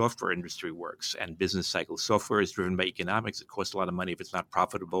how the software industry works and business cycles. Software is driven by economics. It costs a lot of money. If it's not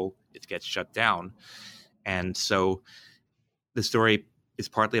profitable, it gets shut down. And so the story is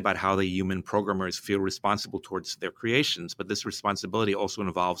partly about how the human programmers feel responsible towards their creations, but this responsibility also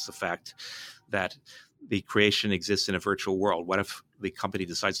involves the fact that the creation exists in a virtual world. What if the company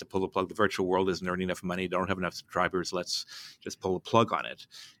decides to pull the plug? The virtual world isn't earning enough money, don't have enough subscribers, let's just pull the plug on it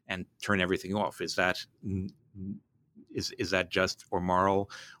and turn everything off. Is that just or moral?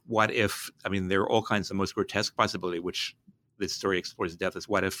 What if, I mean, there are all kinds of most grotesque possibility, which this story explores death, is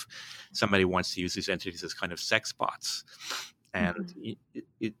what if somebody wants to use these entities as kind of sex bots? And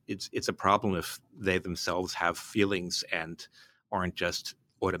it's a problem if they themselves have feelings and aren't just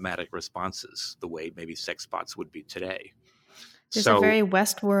automatic responses the way maybe sex bots would be today. There's a very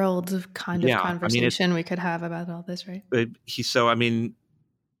Westworld kind of Yeah, conversation we could have about all this, right? The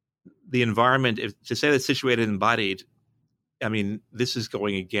environment, to say that's situated and embodied, I mean, this is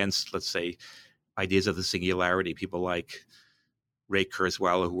going against, let's say, ideas of the singularity. People like Ray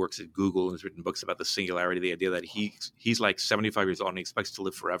Kurzweil, who works at Google and has written books about the singularity, the idea that he's like 75 years old and he expects to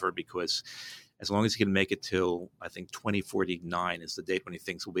live forever because as long as he can make it till, I think, 2049 is the date when he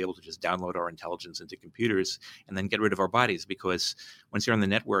thinks we'll be able to just download our intelligence into computers and then get rid of our bodies. Because once you're on the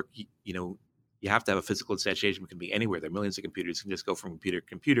network, you have to have a physical instantiation. It can be anywhere. There are millions of computers. You can just go from computer to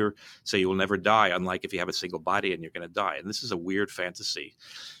computer, so you will never die, unlike if you have a single body and you're going to die. And this is a weird fantasy.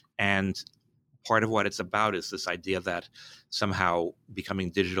 And part of what it's about is this idea that somehow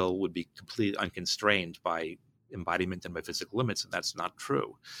becoming digital would be completely unconstrained by embodiment and by physical limits, and that's not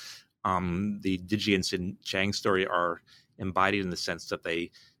true. The digients in Chang's story are embodied in the sense that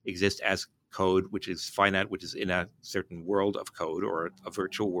they exist as code, which is finite, which is in a certain world of code or a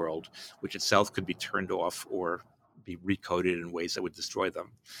virtual world, which itself could be turned off or be recoded in ways that would destroy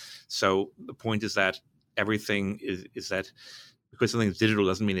them. So the point is that everything is that because something is digital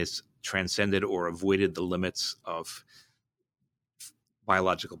doesn't mean it's transcended or avoided the limits of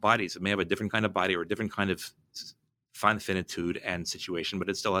biological bodies. It may have a different kind of body or a different kind of finitude and situation, but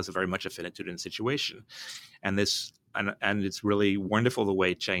it still has a very much a finitude and situation. And it's really wonderful the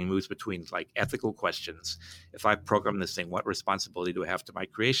way Chang moves between like ethical questions. If I program this thing, what responsibility do I have to my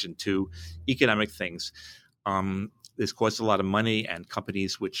creation? To economic things. This costs a lot of money, and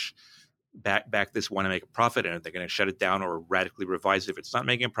companies which back this want to make a profit, and they're going to shut it down or radically revise it if it's not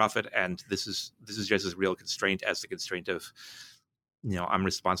making a profit. And this is just as real constraint as the constraint of, I'm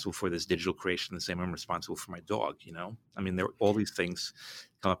responsible for this digital creation the same I'm responsible for my dog. I mean, all these things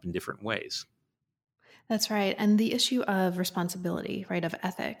come up in different ways. That's right. And the issue of responsibility, right, of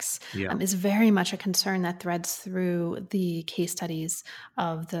ethics, Yeah. is very much a concern that threads through the case studies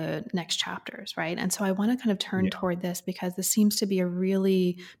of the next chapters, right? And so I want to kind of turn toward this because this seems to be a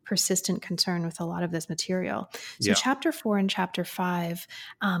really persistent concern with a lot of this material. So Chapter 4 and Chapter 5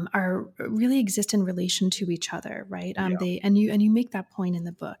 are really exist in relation to each other, right? You make that point in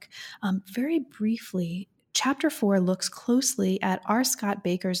the book. Very briefly, Chapter 4 looks closely at R. Scott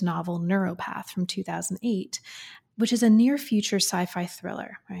Baker's novel Neuropath from 2008, which is a near-future sci-fi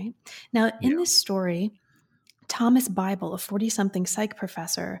thriller, right? Now, in this story, Thomas Bible, a 40-something psych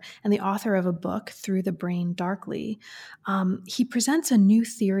professor and the author of a book, Through the Brain Darkly, he presents a new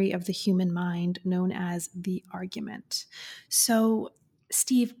theory of the human mind known as the argument. So,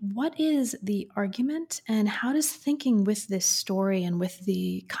 Steve, what is the argument, and how does thinking with this story and with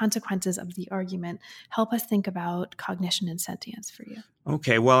the consequences of the argument help us think about cognition and sentience for you?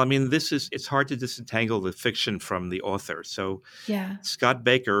 Okay, well, I mean, it's hard to disentangle the fiction from the author. So Scott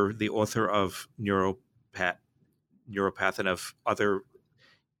Baker, the author of Neuropath and of other,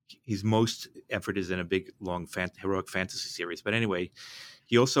 his most effort is in a big, long, heroic fantasy series. But anyway,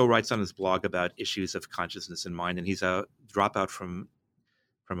 he also writes on his blog about issues of consciousness and mind, and he's a dropout from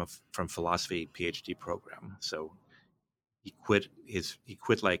philosophy PhD program. So he quit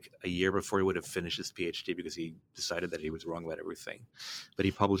like a year before he would have finished his PhD because he decided that he was wrong about everything. But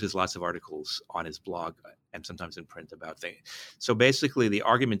he publishes lots of articles on his blog and sometimes in print about things. So basically, the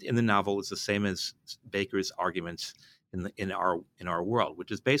argument in the novel is the same as Baker's argument in our world,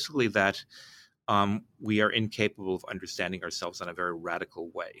 which is basically that we are incapable of understanding ourselves in a very radical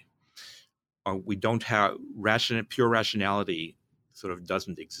way. We don't have pure rationality. Sort of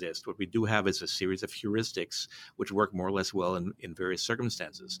doesn't exist. What we do have is a series of heuristics which work more or less well in various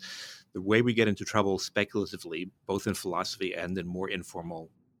circumstances. The way we get into trouble speculatively, both in philosophy and in more informal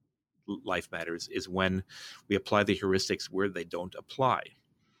life matters, is when we apply the heuristics where they don't apply.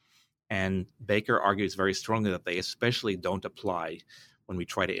 And Baker argues very strongly that they especially don't apply when we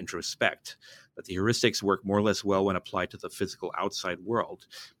try to introspect. But the heuristics work more or less well when applied to the physical outside world,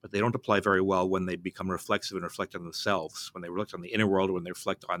 but they don't apply very well when they become reflexive and reflect on themselves, when they reflect on the inner world, when they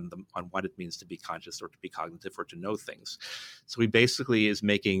reflect on what it means to be conscious or to be cognitive or to know things. So he basically is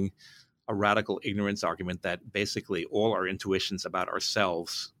making a radical ignorance argument that basically all our intuitions about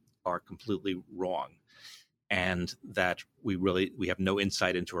ourselves are completely wrong, and that we have no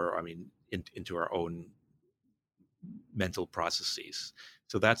insight into our own mental processes.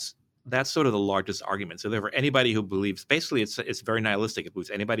 So that's sort of the largest argument. So therefore, anybody who believes, basically it's very nihilistic. It believes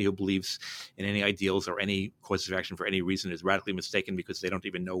anybody who believes in any ideals or any course of action for any reason is radically mistaken because they don't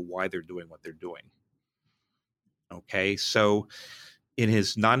even know why they're doing what they're doing. Okay, so in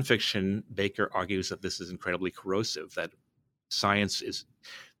his nonfiction, Baker argues that this is incredibly corrosive, that science,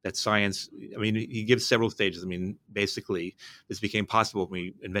 he gives several stages. Basically, this became possible when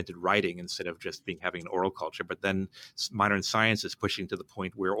we invented writing instead of just having an oral culture. But then modern science is pushing to the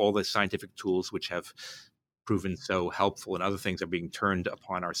point where all the scientific tools which have proven so helpful and other things are being turned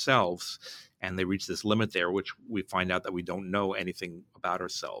upon ourselves. And they reach this limit there, which we find out that we don't know anything about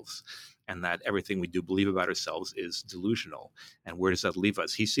ourselves, and that everything we do believe about ourselves is delusional. And where does that leave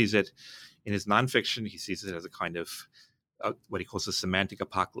us? He sees it in his nonfiction. He sees it as a kind of what he calls a semantic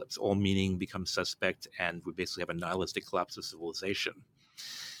apocalypse. All meaning becomes suspect, and we basically have a nihilistic collapse of civilization.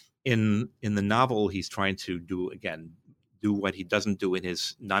 In the novel, he's trying to do what he doesn't do in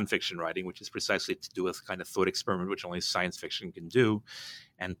his nonfiction writing, which is precisely to do a kind of thought experiment which only science fiction can do,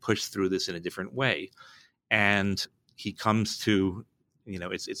 and push through this in a different way. And he comes to,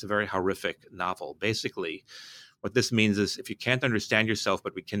 it's a very horrific novel. Basically, what this means is if you can't understand yourself,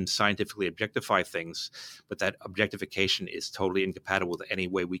 but we can scientifically objectify things, but that objectification is totally incompatible with any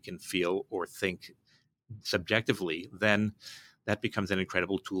way we can feel or think subjectively, then that becomes an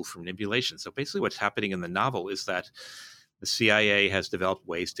incredible tool for manipulation. So basically what's happening in the novel is that the CIA has developed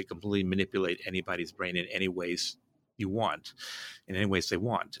ways to completely manipulate anybody's brain in any ways they want.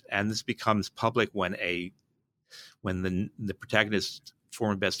 And this becomes public when the protagonist's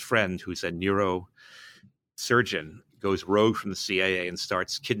former best friend, who's a neurosurgeon, goes rogue from the CIA and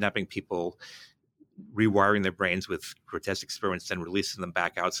starts kidnapping people, rewiring their brains with grotesque experiments, then releasing them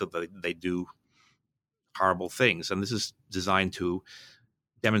back out so that they do horrible things. And this is designed to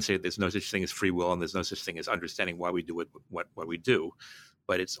demonstrate there's no such thing as free will and there's no such thing as understanding why we do what we do.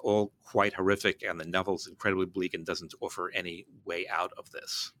 But it's all quite horrific, and the novel's incredibly bleak and doesn't offer any way out of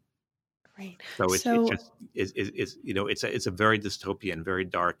this. Great. So it's a very dystopian, very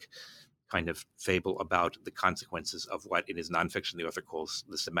dark kind of fable about the consequences of what in his nonfiction the author calls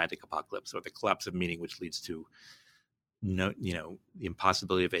the semantic apocalypse, or the collapse of meaning, which leads to the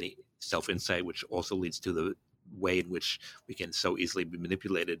impossibility of any self-insight, which also leads to the way in which we can so easily be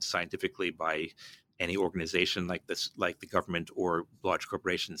manipulated scientifically by any organization like the government or large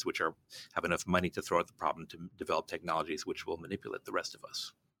corporations, which have enough money to throw at the problem to develop technologies which will manipulate the rest of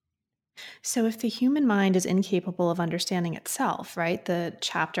us. So if the human mind is incapable of understanding itself, right, the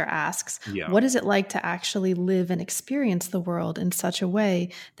chapter asks, what is it like to actually live and experience the world in such a way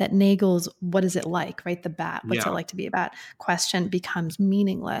that Nagel's what is it like, right, the bat, what's it like to be a bat question becomes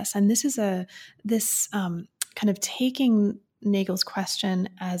meaningless. And this is this kind of taking Nagel's question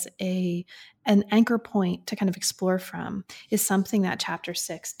as an anchor point to kind of explore from is something that chapter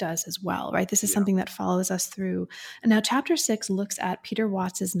 6 does as well, right? This is something that follows us through. And now chapter 6 looks at Peter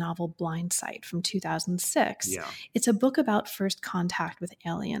Watts's novel Blind Sight from 2006. It's a book about first contact with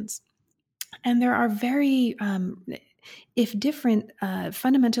aliens. And there are very if different,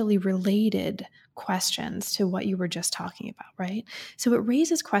 fundamentally related questions to what you were just talking about, right? So it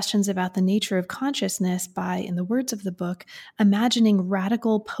raises questions about the nature of consciousness by, in the words of the book, imagining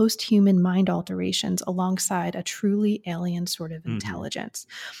radical post-human mind alterations alongside a truly alien sort of intelligence.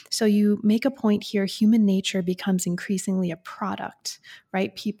 So you make a point here, human nature becomes increasingly a product,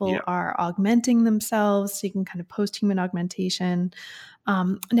 right? People are augmenting themselves, seeking kind of post-human augmentation.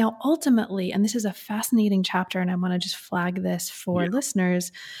 Now, ultimately, and this is a fascinating chapter, and I want to just flag this for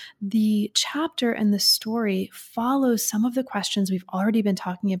listeners, the chapter and the story follows some of the questions we've already been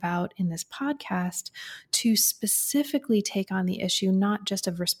talking about in this podcast to specifically take on the issue, not just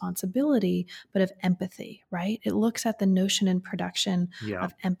of responsibility, but of empathy, right? It looks at the notion and production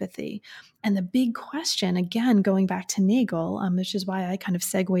of empathy. And the big question, again, going back to Nagel, which is why I kind of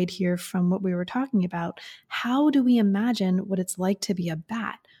segued here from what we were talking about, how do we imagine what it's like to be a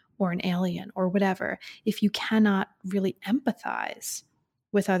bat or an alien or whatever if you cannot really empathize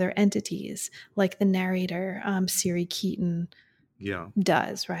with other entities like the narrator, Siri Keaton,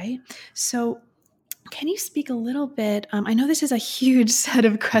 does, right? So can you speak a little bit? I know this is a huge set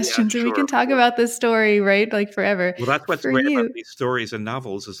of questions, and we can talk about this story, right? Like forever. Well, that's what's great about these stories and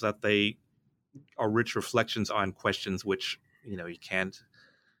novels, is that they are rich reflections on questions which, you can't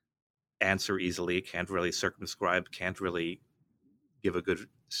answer easily, can't really circumscribe, can't really give a good,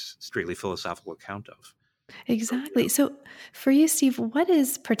 strictly philosophical account of. Exactly. So for you, Steve, what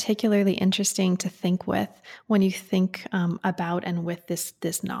is particularly interesting to think with when you think about and with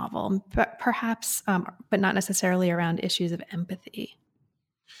this novel, perhaps, but not necessarily around issues of empathy?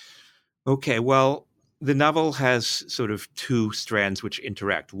 Okay, well, the novel has sort of two strands which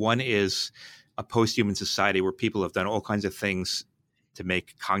interact. One is a post-human society where people have done all kinds of things to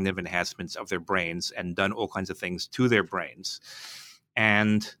make cognitive enhancements of their brains and done all kinds of things to their brains.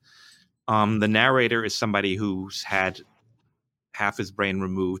 And the narrator is somebody who's had half his brain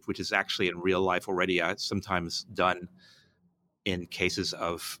removed, which is actually in real life already sometimes done in cases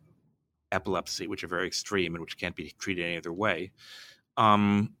of epilepsy, which are very extreme and which can't be treated any other way.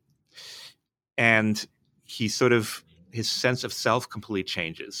 And his sense of self completely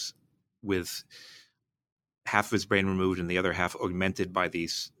changes with half of his brain removed and the other half augmented by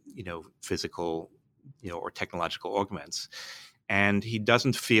these, physical, or technological augments. And he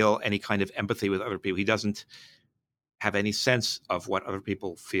doesn't feel any kind of empathy with other people. He doesn't have any sense of what other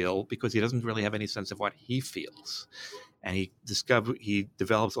people feel because he doesn't really have any sense of what he feels. And he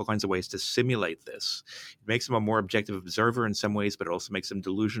develops all kinds of ways to simulate this. It makes him a more objective observer in some ways, but it also makes him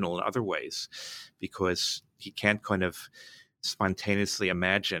delusional in other ways because he can't kind of spontaneously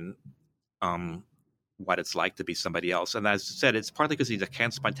imagine what it's like to be somebody else. And as I said, it's partly because he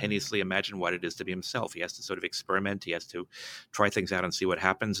can't spontaneously imagine what it is to be himself. He has to sort of experiment. He has to try things out and see what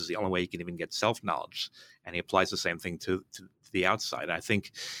happens. It's the only way he can even get self-knowledge. And he applies the same thing to the outside. And I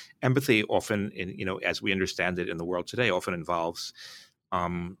think empathy often, as we understand it in the world today, often involves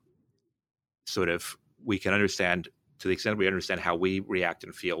we can understand, to the extent we understand how we react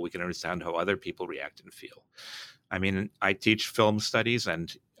and feel, we can understand how other people react and feel. I mean, I teach film studies,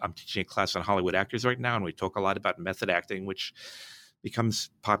 and I'm teaching a class on Hollywood actors right now, and we talk a lot about method acting, which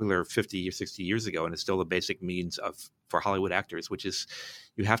becomes popular 50 or 60 years ago and is still the basic means for Hollywood actors, which is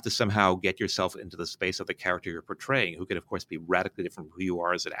you have to somehow get yourself into the space of the character you're portraying, who can, of course, be radically different from who you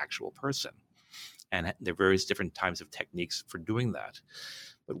are as an actual person. And there are various different types of techniques for doing that.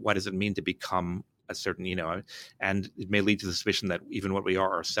 But what does it mean to become a certain, and it may lead to the suspicion that even what we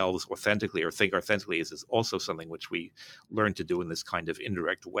are ourselves authentically or think authentically is also something which we learn to do in this kind of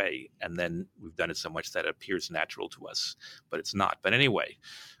indirect way. And then we've done it so much that it appears natural to us, but it's not. But anyway,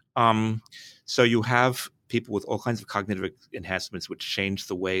 so you have people with all kinds of cognitive enhancements which change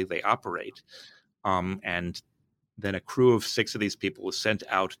the way they operate. And then a crew of 6 of these people was sent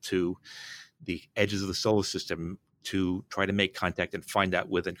out to the edges of the solar system to try to make contact and find out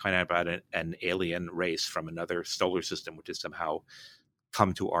about an alien race from another solar system, which has somehow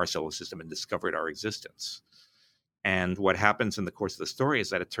come to our solar system and discovered our existence. And what happens in the course of the story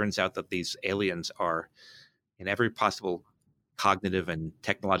is that it turns out that these aliens are, in every possible cognitive and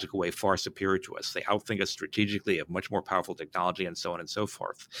technological way, far superior to us. They outthink us strategically, have much more powerful technology, and so on and so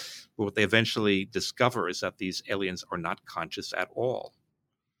forth. But what they eventually discover is that these aliens are not conscious at all.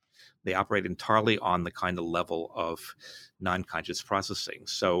 They operate entirely on the kind of level of non-conscious processing.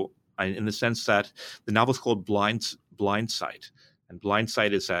 So in the sense that the novel is called Blind Sight, and blind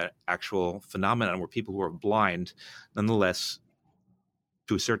sight is an actual phenomenon where people who are blind, nonetheless,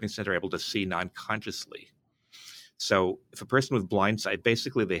 to a certain extent, are able to see non-consciously. So if a person with blind sight,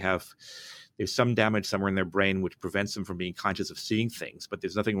 basically they have there's some damage somewhere in their brain which prevents them from being conscious of seeing things, but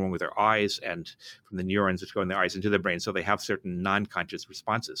there's nothing wrong with their eyes and from the neurons which go in their eyes into their brain. So they have certain non-conscious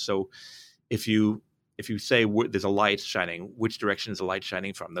responses. So if you say there's a light shining, which direction is the light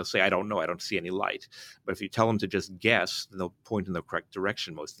shining from? They'll say, I don't know, I don't see any light. But if you tell them to just guess, then they'll point in the correct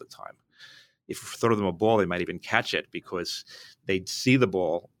direction most of the time. If you throw them a ball, they might even catch it because they'd see the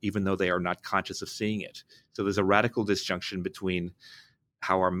ball even though they are not conscious of seeing it. So there's a radical disjunction between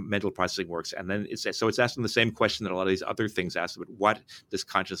how our mental processing works. And then it's asking the same question that a lot of these other things ask, but what does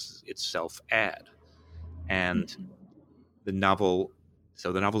consciousness itself add? And the novel,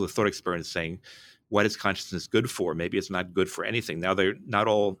 The Thought Experiment, is saying, what is consciousness good for? Maybe it's not good for anything. Now, they're not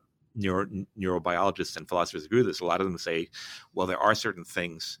all neurobiologists and philosophers agree with this. A lot of them say, well, there are certain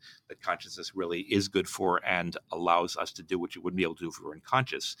things that consciousness really is good for and allows us to do what you wouldn't be able to do if we were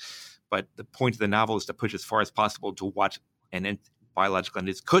unconscious. But the point of the novel is to push as far as possible to what an biological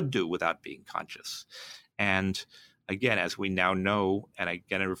entity could do without being conscious. And again, as we now know, and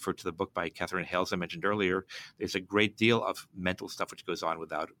again, I refer to the book by Catherine Hales I mentioned earlier, there's a great deal of mental stuff which goes on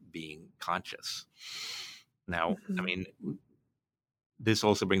without being conscious. Now, I mean, this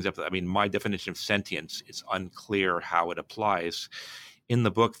also brings up, my definition of sentience, it's unclear how it applies. In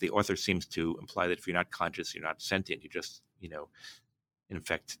the book, the author seems to imply that if you're not conscious, you're not sentient. You just, in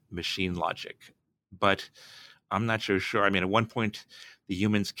effect, machine logic. But I'm not so sure. At one point, the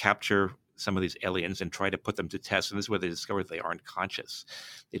humans capture some of these aliens and try to put them to test. And this is where they discover they aren't conscious.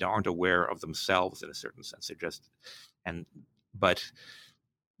 They aren't aware of themselves in a certain sense. They're just, but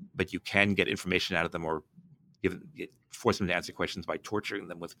you can get information out of them or force them to answer questions by torturing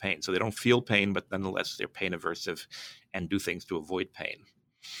them with pain. So they don't feel pain, but nonetheless, they're pain aversive and do things to avoid pain.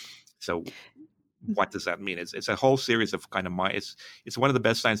 So what does that mean? It's a whole series of it's one of the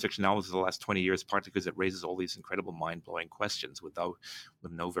best science fiction novels of the last 20 years, partly because it raises all these incredible mind-blowing questions with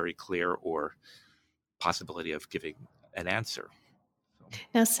no very clear or possibility of giving an answer.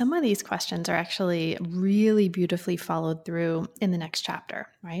 Now, some of these questions are actually really beautifully followed through in the next chapter,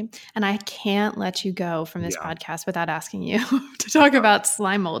 right? And I can't let you go from this podcast without asking you to talk about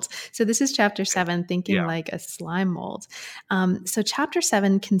slime molds. So this is chapter 7, Thinking Like a Slime Mold. So chapter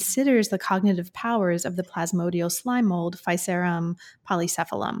 7 considers the cognitive powers of the plasmodial slime mold, Physarum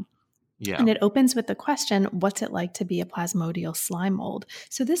polycephalum. Yeah. And it opens with the question, what's it like to be a plasmodial slime mold?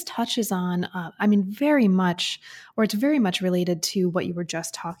 So this touches on, very much related to what you were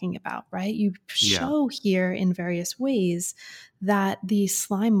just talking about, right? You show here in various ways that the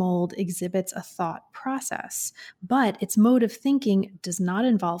slime mold exhibits a thought process, but its mode of thinking does not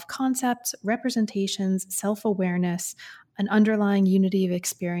involve concepts, representations, self-awareness, an underlying unity of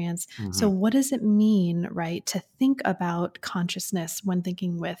experience. Mm-hmm. So what does it mean, right, to think about consciousness when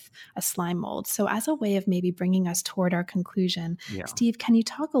thinking with a slime mold? So as a way of maybe bringing us toward our conclusion, Steve, can you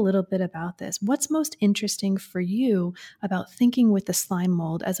talk a little bit about this? What's most interesting for you about thinking with the slime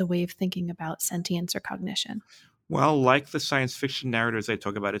mold as a way of thinking about sentience or cognition? Well, like the science fiction narratives I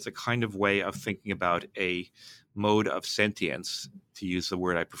talk about, it's a kind of way of thinking about a mode of sentience, to use the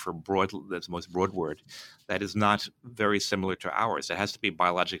word I prefer, that's the most broad word, that is not very similar to ours. It has to be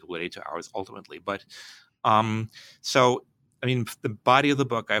biologically related to ours ultimately. But the body of the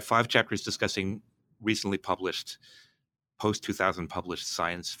book, I have 5 chapters discussing recently published, post-2000 published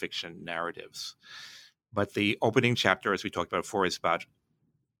science fiction narratives. But the opening chapter, as we talked about before, is about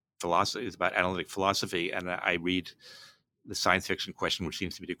philosophy, is about analytic philosophy, and I read the science fiction question, which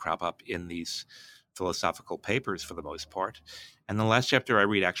seems to be to crop up in these philosophical papers for the most part. And the last chapter, I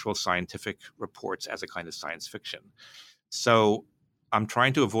read actual scientific reports as a kind of science fiction. So I'm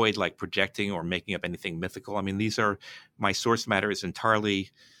trying to avoid projecting or making up anything mythical. My source matter is entirely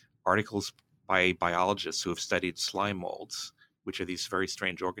articles by biologists who have studied slime molds, which are these very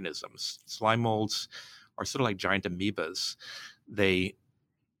strange organisms. Slime molds are sort of like giant amoebas. They're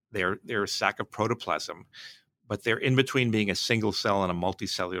a sack of protoplasm, but they're in between being a single cell and a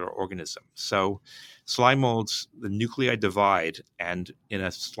multicellular organism. So slime molds, the nuclei divide, and in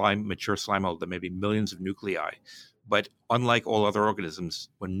a mature slime mold, there may be millions of nuclei. But unlike all other organisms,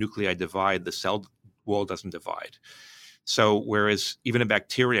 when nuclei divide, the cell wall doesn't divide. So whereas even a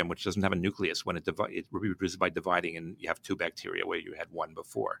bacterium, which doesn't have a nucleus, when it reproduces by dividing, and you have 2 bacteria where you had 1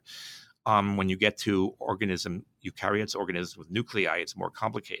 before. When you get to eukaryotes organisms with nuclei, it's more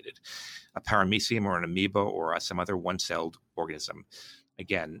complicated. A paramecium or an amoeba or some other one-celled organism.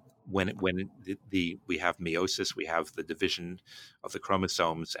 Again, when we have meiosis, we have the division of the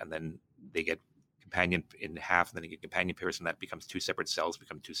chromosomes, and then they get companion in half, and then you get companion pairs, and that becomes 2 separate cells,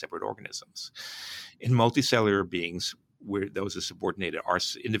 become 2 separate organisms. In multicellular beings, where those are subordinated, our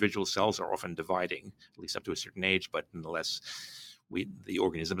individual cells are often dividing, at least up to a certain age, but nonetheless, the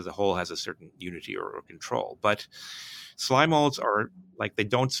organism as a whole has a certain unity or control. But slime molds are like, they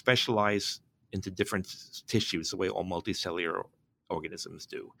don't specialize into different tissues the way all multicellular organisms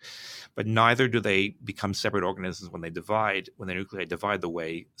do. But neither do they become separate organisms when they divide, when the nuclei divide the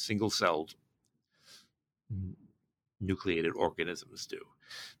way single-celled nucleated organisms do.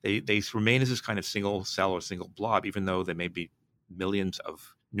 They remain as this kind of single cell or single blob, even though there may be millions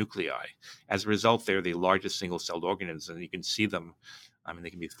of nuclei. As a result, they're the largest single-celled organisms, and you can see them. I mean, they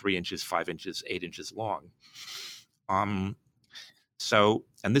can be 3 inches, 5 inches, 8 inches long. So,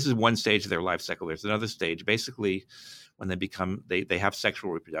 and this is one stage of their life cycle. There's another stage. Basically, when they have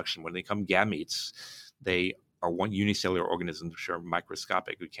sexual reproduction. When they become gametes, they are one unicellular organisms which are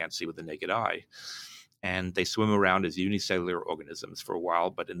microscopic. We can't see with the naked eye. And they swim around as unicellular organisms for a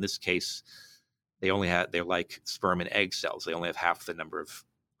while. But in this case, they're like sperm and egg cells. They only have half the number of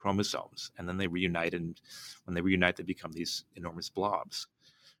chromosomes. And then they reunite. And when they reunite, they become these enormous blobs.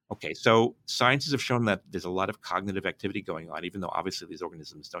 Okay, so scientists have shown that there's a lot of cognitive activity going on, even though obviously these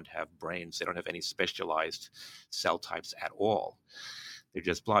organisms don't have brains. They don't have any specialized cell types at all. They're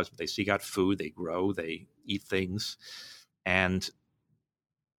just blobs, but they seek out food, they grow, they eat things. And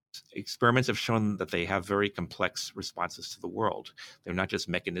experiments have shown that they have very complex responses to the world. They're not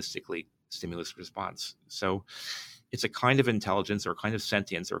just mechanistically stimulus response. So it's a kind of intelligence or a kind of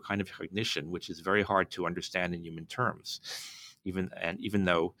sentience or a kind of cognition, which is very hard to understand in human terms. Even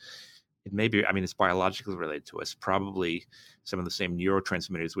though it may be, I mean, it's biologically related to us. Probably some of the same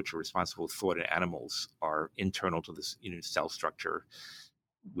neurotransmitters which are responsible for thought in animals are internal to this cell structure,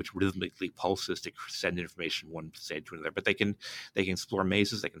 which rhythmically pulses to send information one stage to another. But they can explore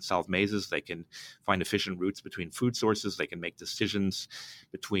mazes, they can solve mazes, they can find efficient routes between food sources, they can make decisions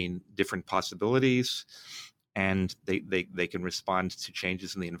between different possibilities, and they can respond to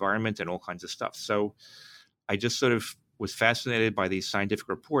changes in the environment and all kinds of stuff. So I just sort of was fascinated by these scientific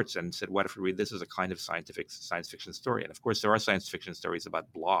reports and said, what if we read this as a kind of science fiction story? And of course, there are science fiction stories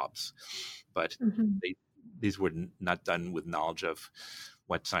about blobs, but these were not done with knowledge of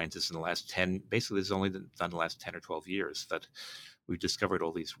what scientists in the last 10, basically this is only done in the last 10 or 12 years that we've discovered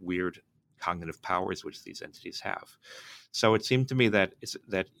all these weird cognitive powers which these entities have. So it seemed to me that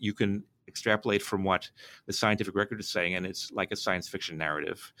that you can extrapolate from what the scientific record is saying, and it's like a science fiction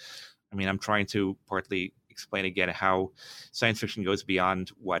narrative. I mean, I'm trying to partly explain again how science fiction goes beyond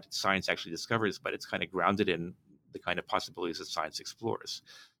what science actually discovers, but it's kind of grounded in the kind of possibilities that science explores.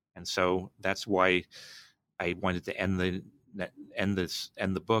 And so that's why I wanted to end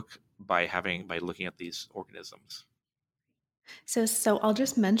the book by looking at these organisms. So I'll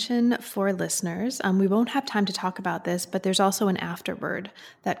just mention for listeners, we won't have time to talk about this, but there's also an afterword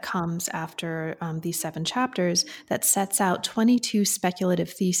that comes after these 7 chapters that sets out 22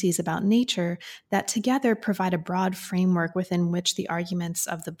 speculative theses about nature that together provide a broad framework within which the arguments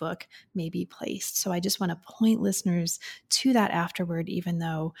of the book may be placed. So I just want to point listeners to that afterword, even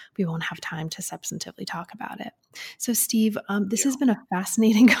though we won't have time to substantively talk about it. So Steve, this has been a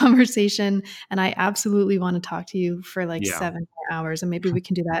fascinating conversation, and I absolutely want to talk to you for 7 more hours, and maybe we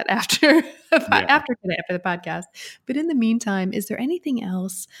can do that after the podcast. But in the meantime, is there anything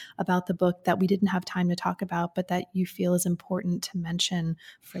else about the book that we didn't have time to talk about, but that you feel is important to mention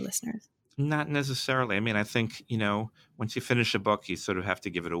for listeners? Not necessarily. I mean, I think, once you finish a book, you sort of have to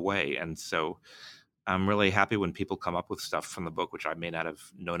give it away. And so I'm really happy when people come up with stuff from the book, which I may not have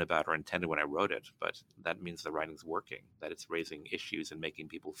known about or intended when I wrote it, but that means the writing's working, that it's raising issues and making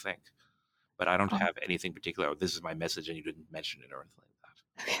people think. But I don't have anything particular, this is my message and you didn't mention it or anything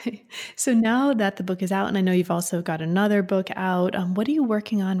like that. Okay. So now that the book is out, and I know you've also got another book out, what are you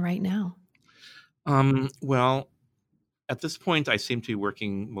working on right now? Well, at this point, I seem to be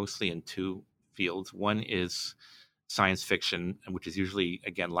working mostly in 2 fields. One is science fiction, which is usually,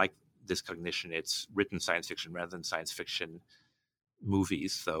 again, like this cognition, it's written science fiction rather than science fiction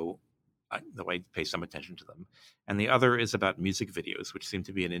movies, though I pay some attention to them. And the other is about music videos, which seem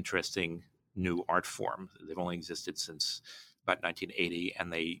to be an interesting new art form. They've only existed since about 1980,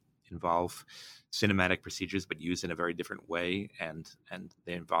 and they involve cinematic procedures, but used in a very different way, and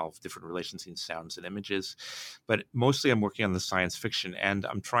they involve different relations in sounds and images. But mostly I'm working on the science fiction, and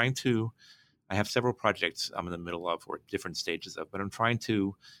I have several projects I'm in the middle of or different stages of, but I'm trying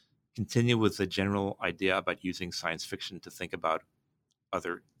to continue with the general idea about using science fiction to think about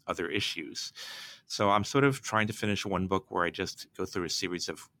other issues. So I'm sort of trying to finish one book where I just go through a series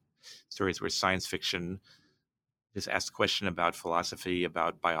of stories where science fiction just asks a question about philosophy,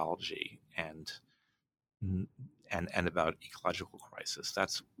 about biology, and and about ecological crisis.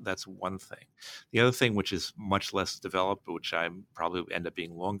 That's one thing. The other thing, which is much less developed, but which I probably end up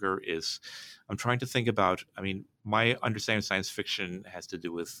being longer, is I'm trying to think about, my understanding of science fiction has to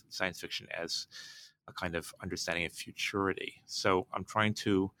do with science fiction as a kind of understanding of futurity. So I'm trying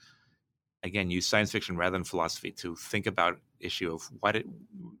to, again, use science fiction rather than philosophy to think about issue of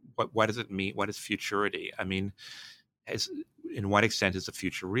what does it mean? What is futurity? In what extent is the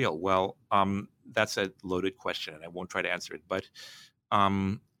future real? Well, that's a loaded question, and I won't try to answer it. But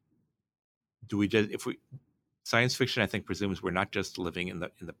science fiction, I think, presumes we're not just living in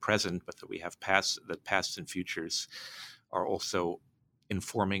the present, but that we have that pasts and futures are also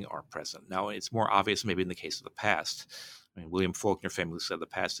informing our present. Now, it's more obvious maybe in the case of the past. William Faulkner famously said the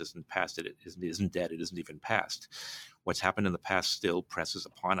past isn't past, it isn't dead, it isn't even past. What's happened in the past still presses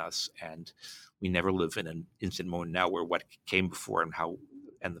upon us, and we never live in an instant moment now where what came before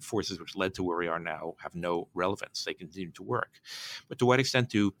and the forces which led to where we are now have no relevance. They continue to work. But to what extent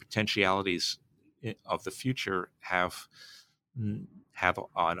do potentialities of the future have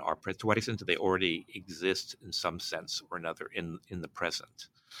on our present? To what extent do they already exist in some sense or another in the present?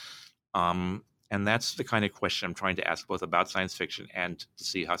 And that's the kind of question I'm trying to ask both about science fiction and to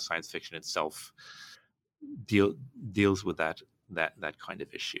see how science fiction itself deals with that kind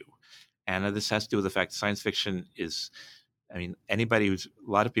of issue. And this has to do with the fact that science fiction is, a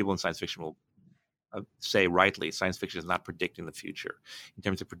lot of people in science fiction will say rightly, science fiction is not predicting the future. In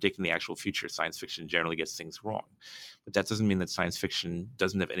terms of predicting the actual future, science fiction generally gets things wrong. But that doesn't mean that science fiction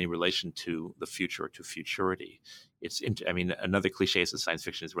doesn't have any relation to the future or to futurity. Another cliche is that science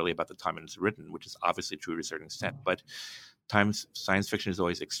fiction is really about the time it is written, which is obviously true to a certain extent. But science fiction is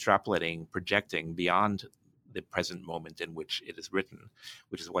always extrapolating, projecting beyond the present moment in which it is written,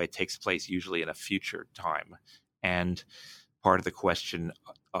 which is why it takes place usually in a future time. And part of the question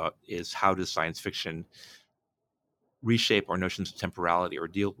is, how does science fiction reshape our notions of temporality or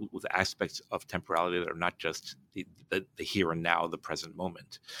deal with aspects of temporality that are not just the here and now, the present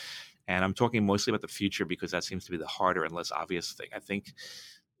moment? And I'm talking mostly about the future because that seems to be the harder and less obvious thing. I think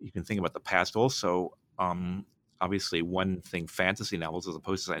you can think about the past also. Obviously, one thing fantasy novels as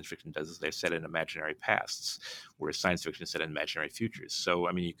opposed to science fiction does is they're set in imaginary pasts, whereas science fiction is set in imaginary futures. So,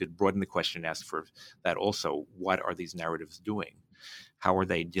 you could broaden the question and ask for that also. What are these narratives doing? How are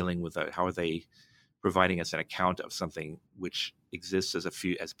they dealing with how are they providing us an account of something which exists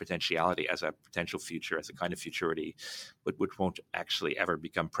as potentiality, as a potential future, as a kind of futurity, but which won't actually ever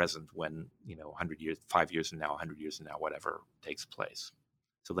become present when, 100 years, 5 years from now, 100 years from now, whatever takes place.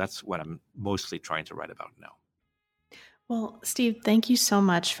 So that's what I'm mostly trying to write about now. Well, Steve, thank you so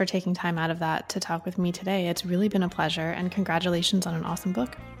much for taking time out of that to talk with me today. It's really been a pleasure, and congratulations on an awesome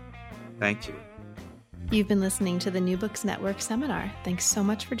book. Thank you. You've been listening to the New Books Network seminar. Thanks so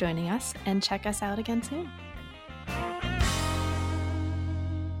much for joining us, and check us out again soon.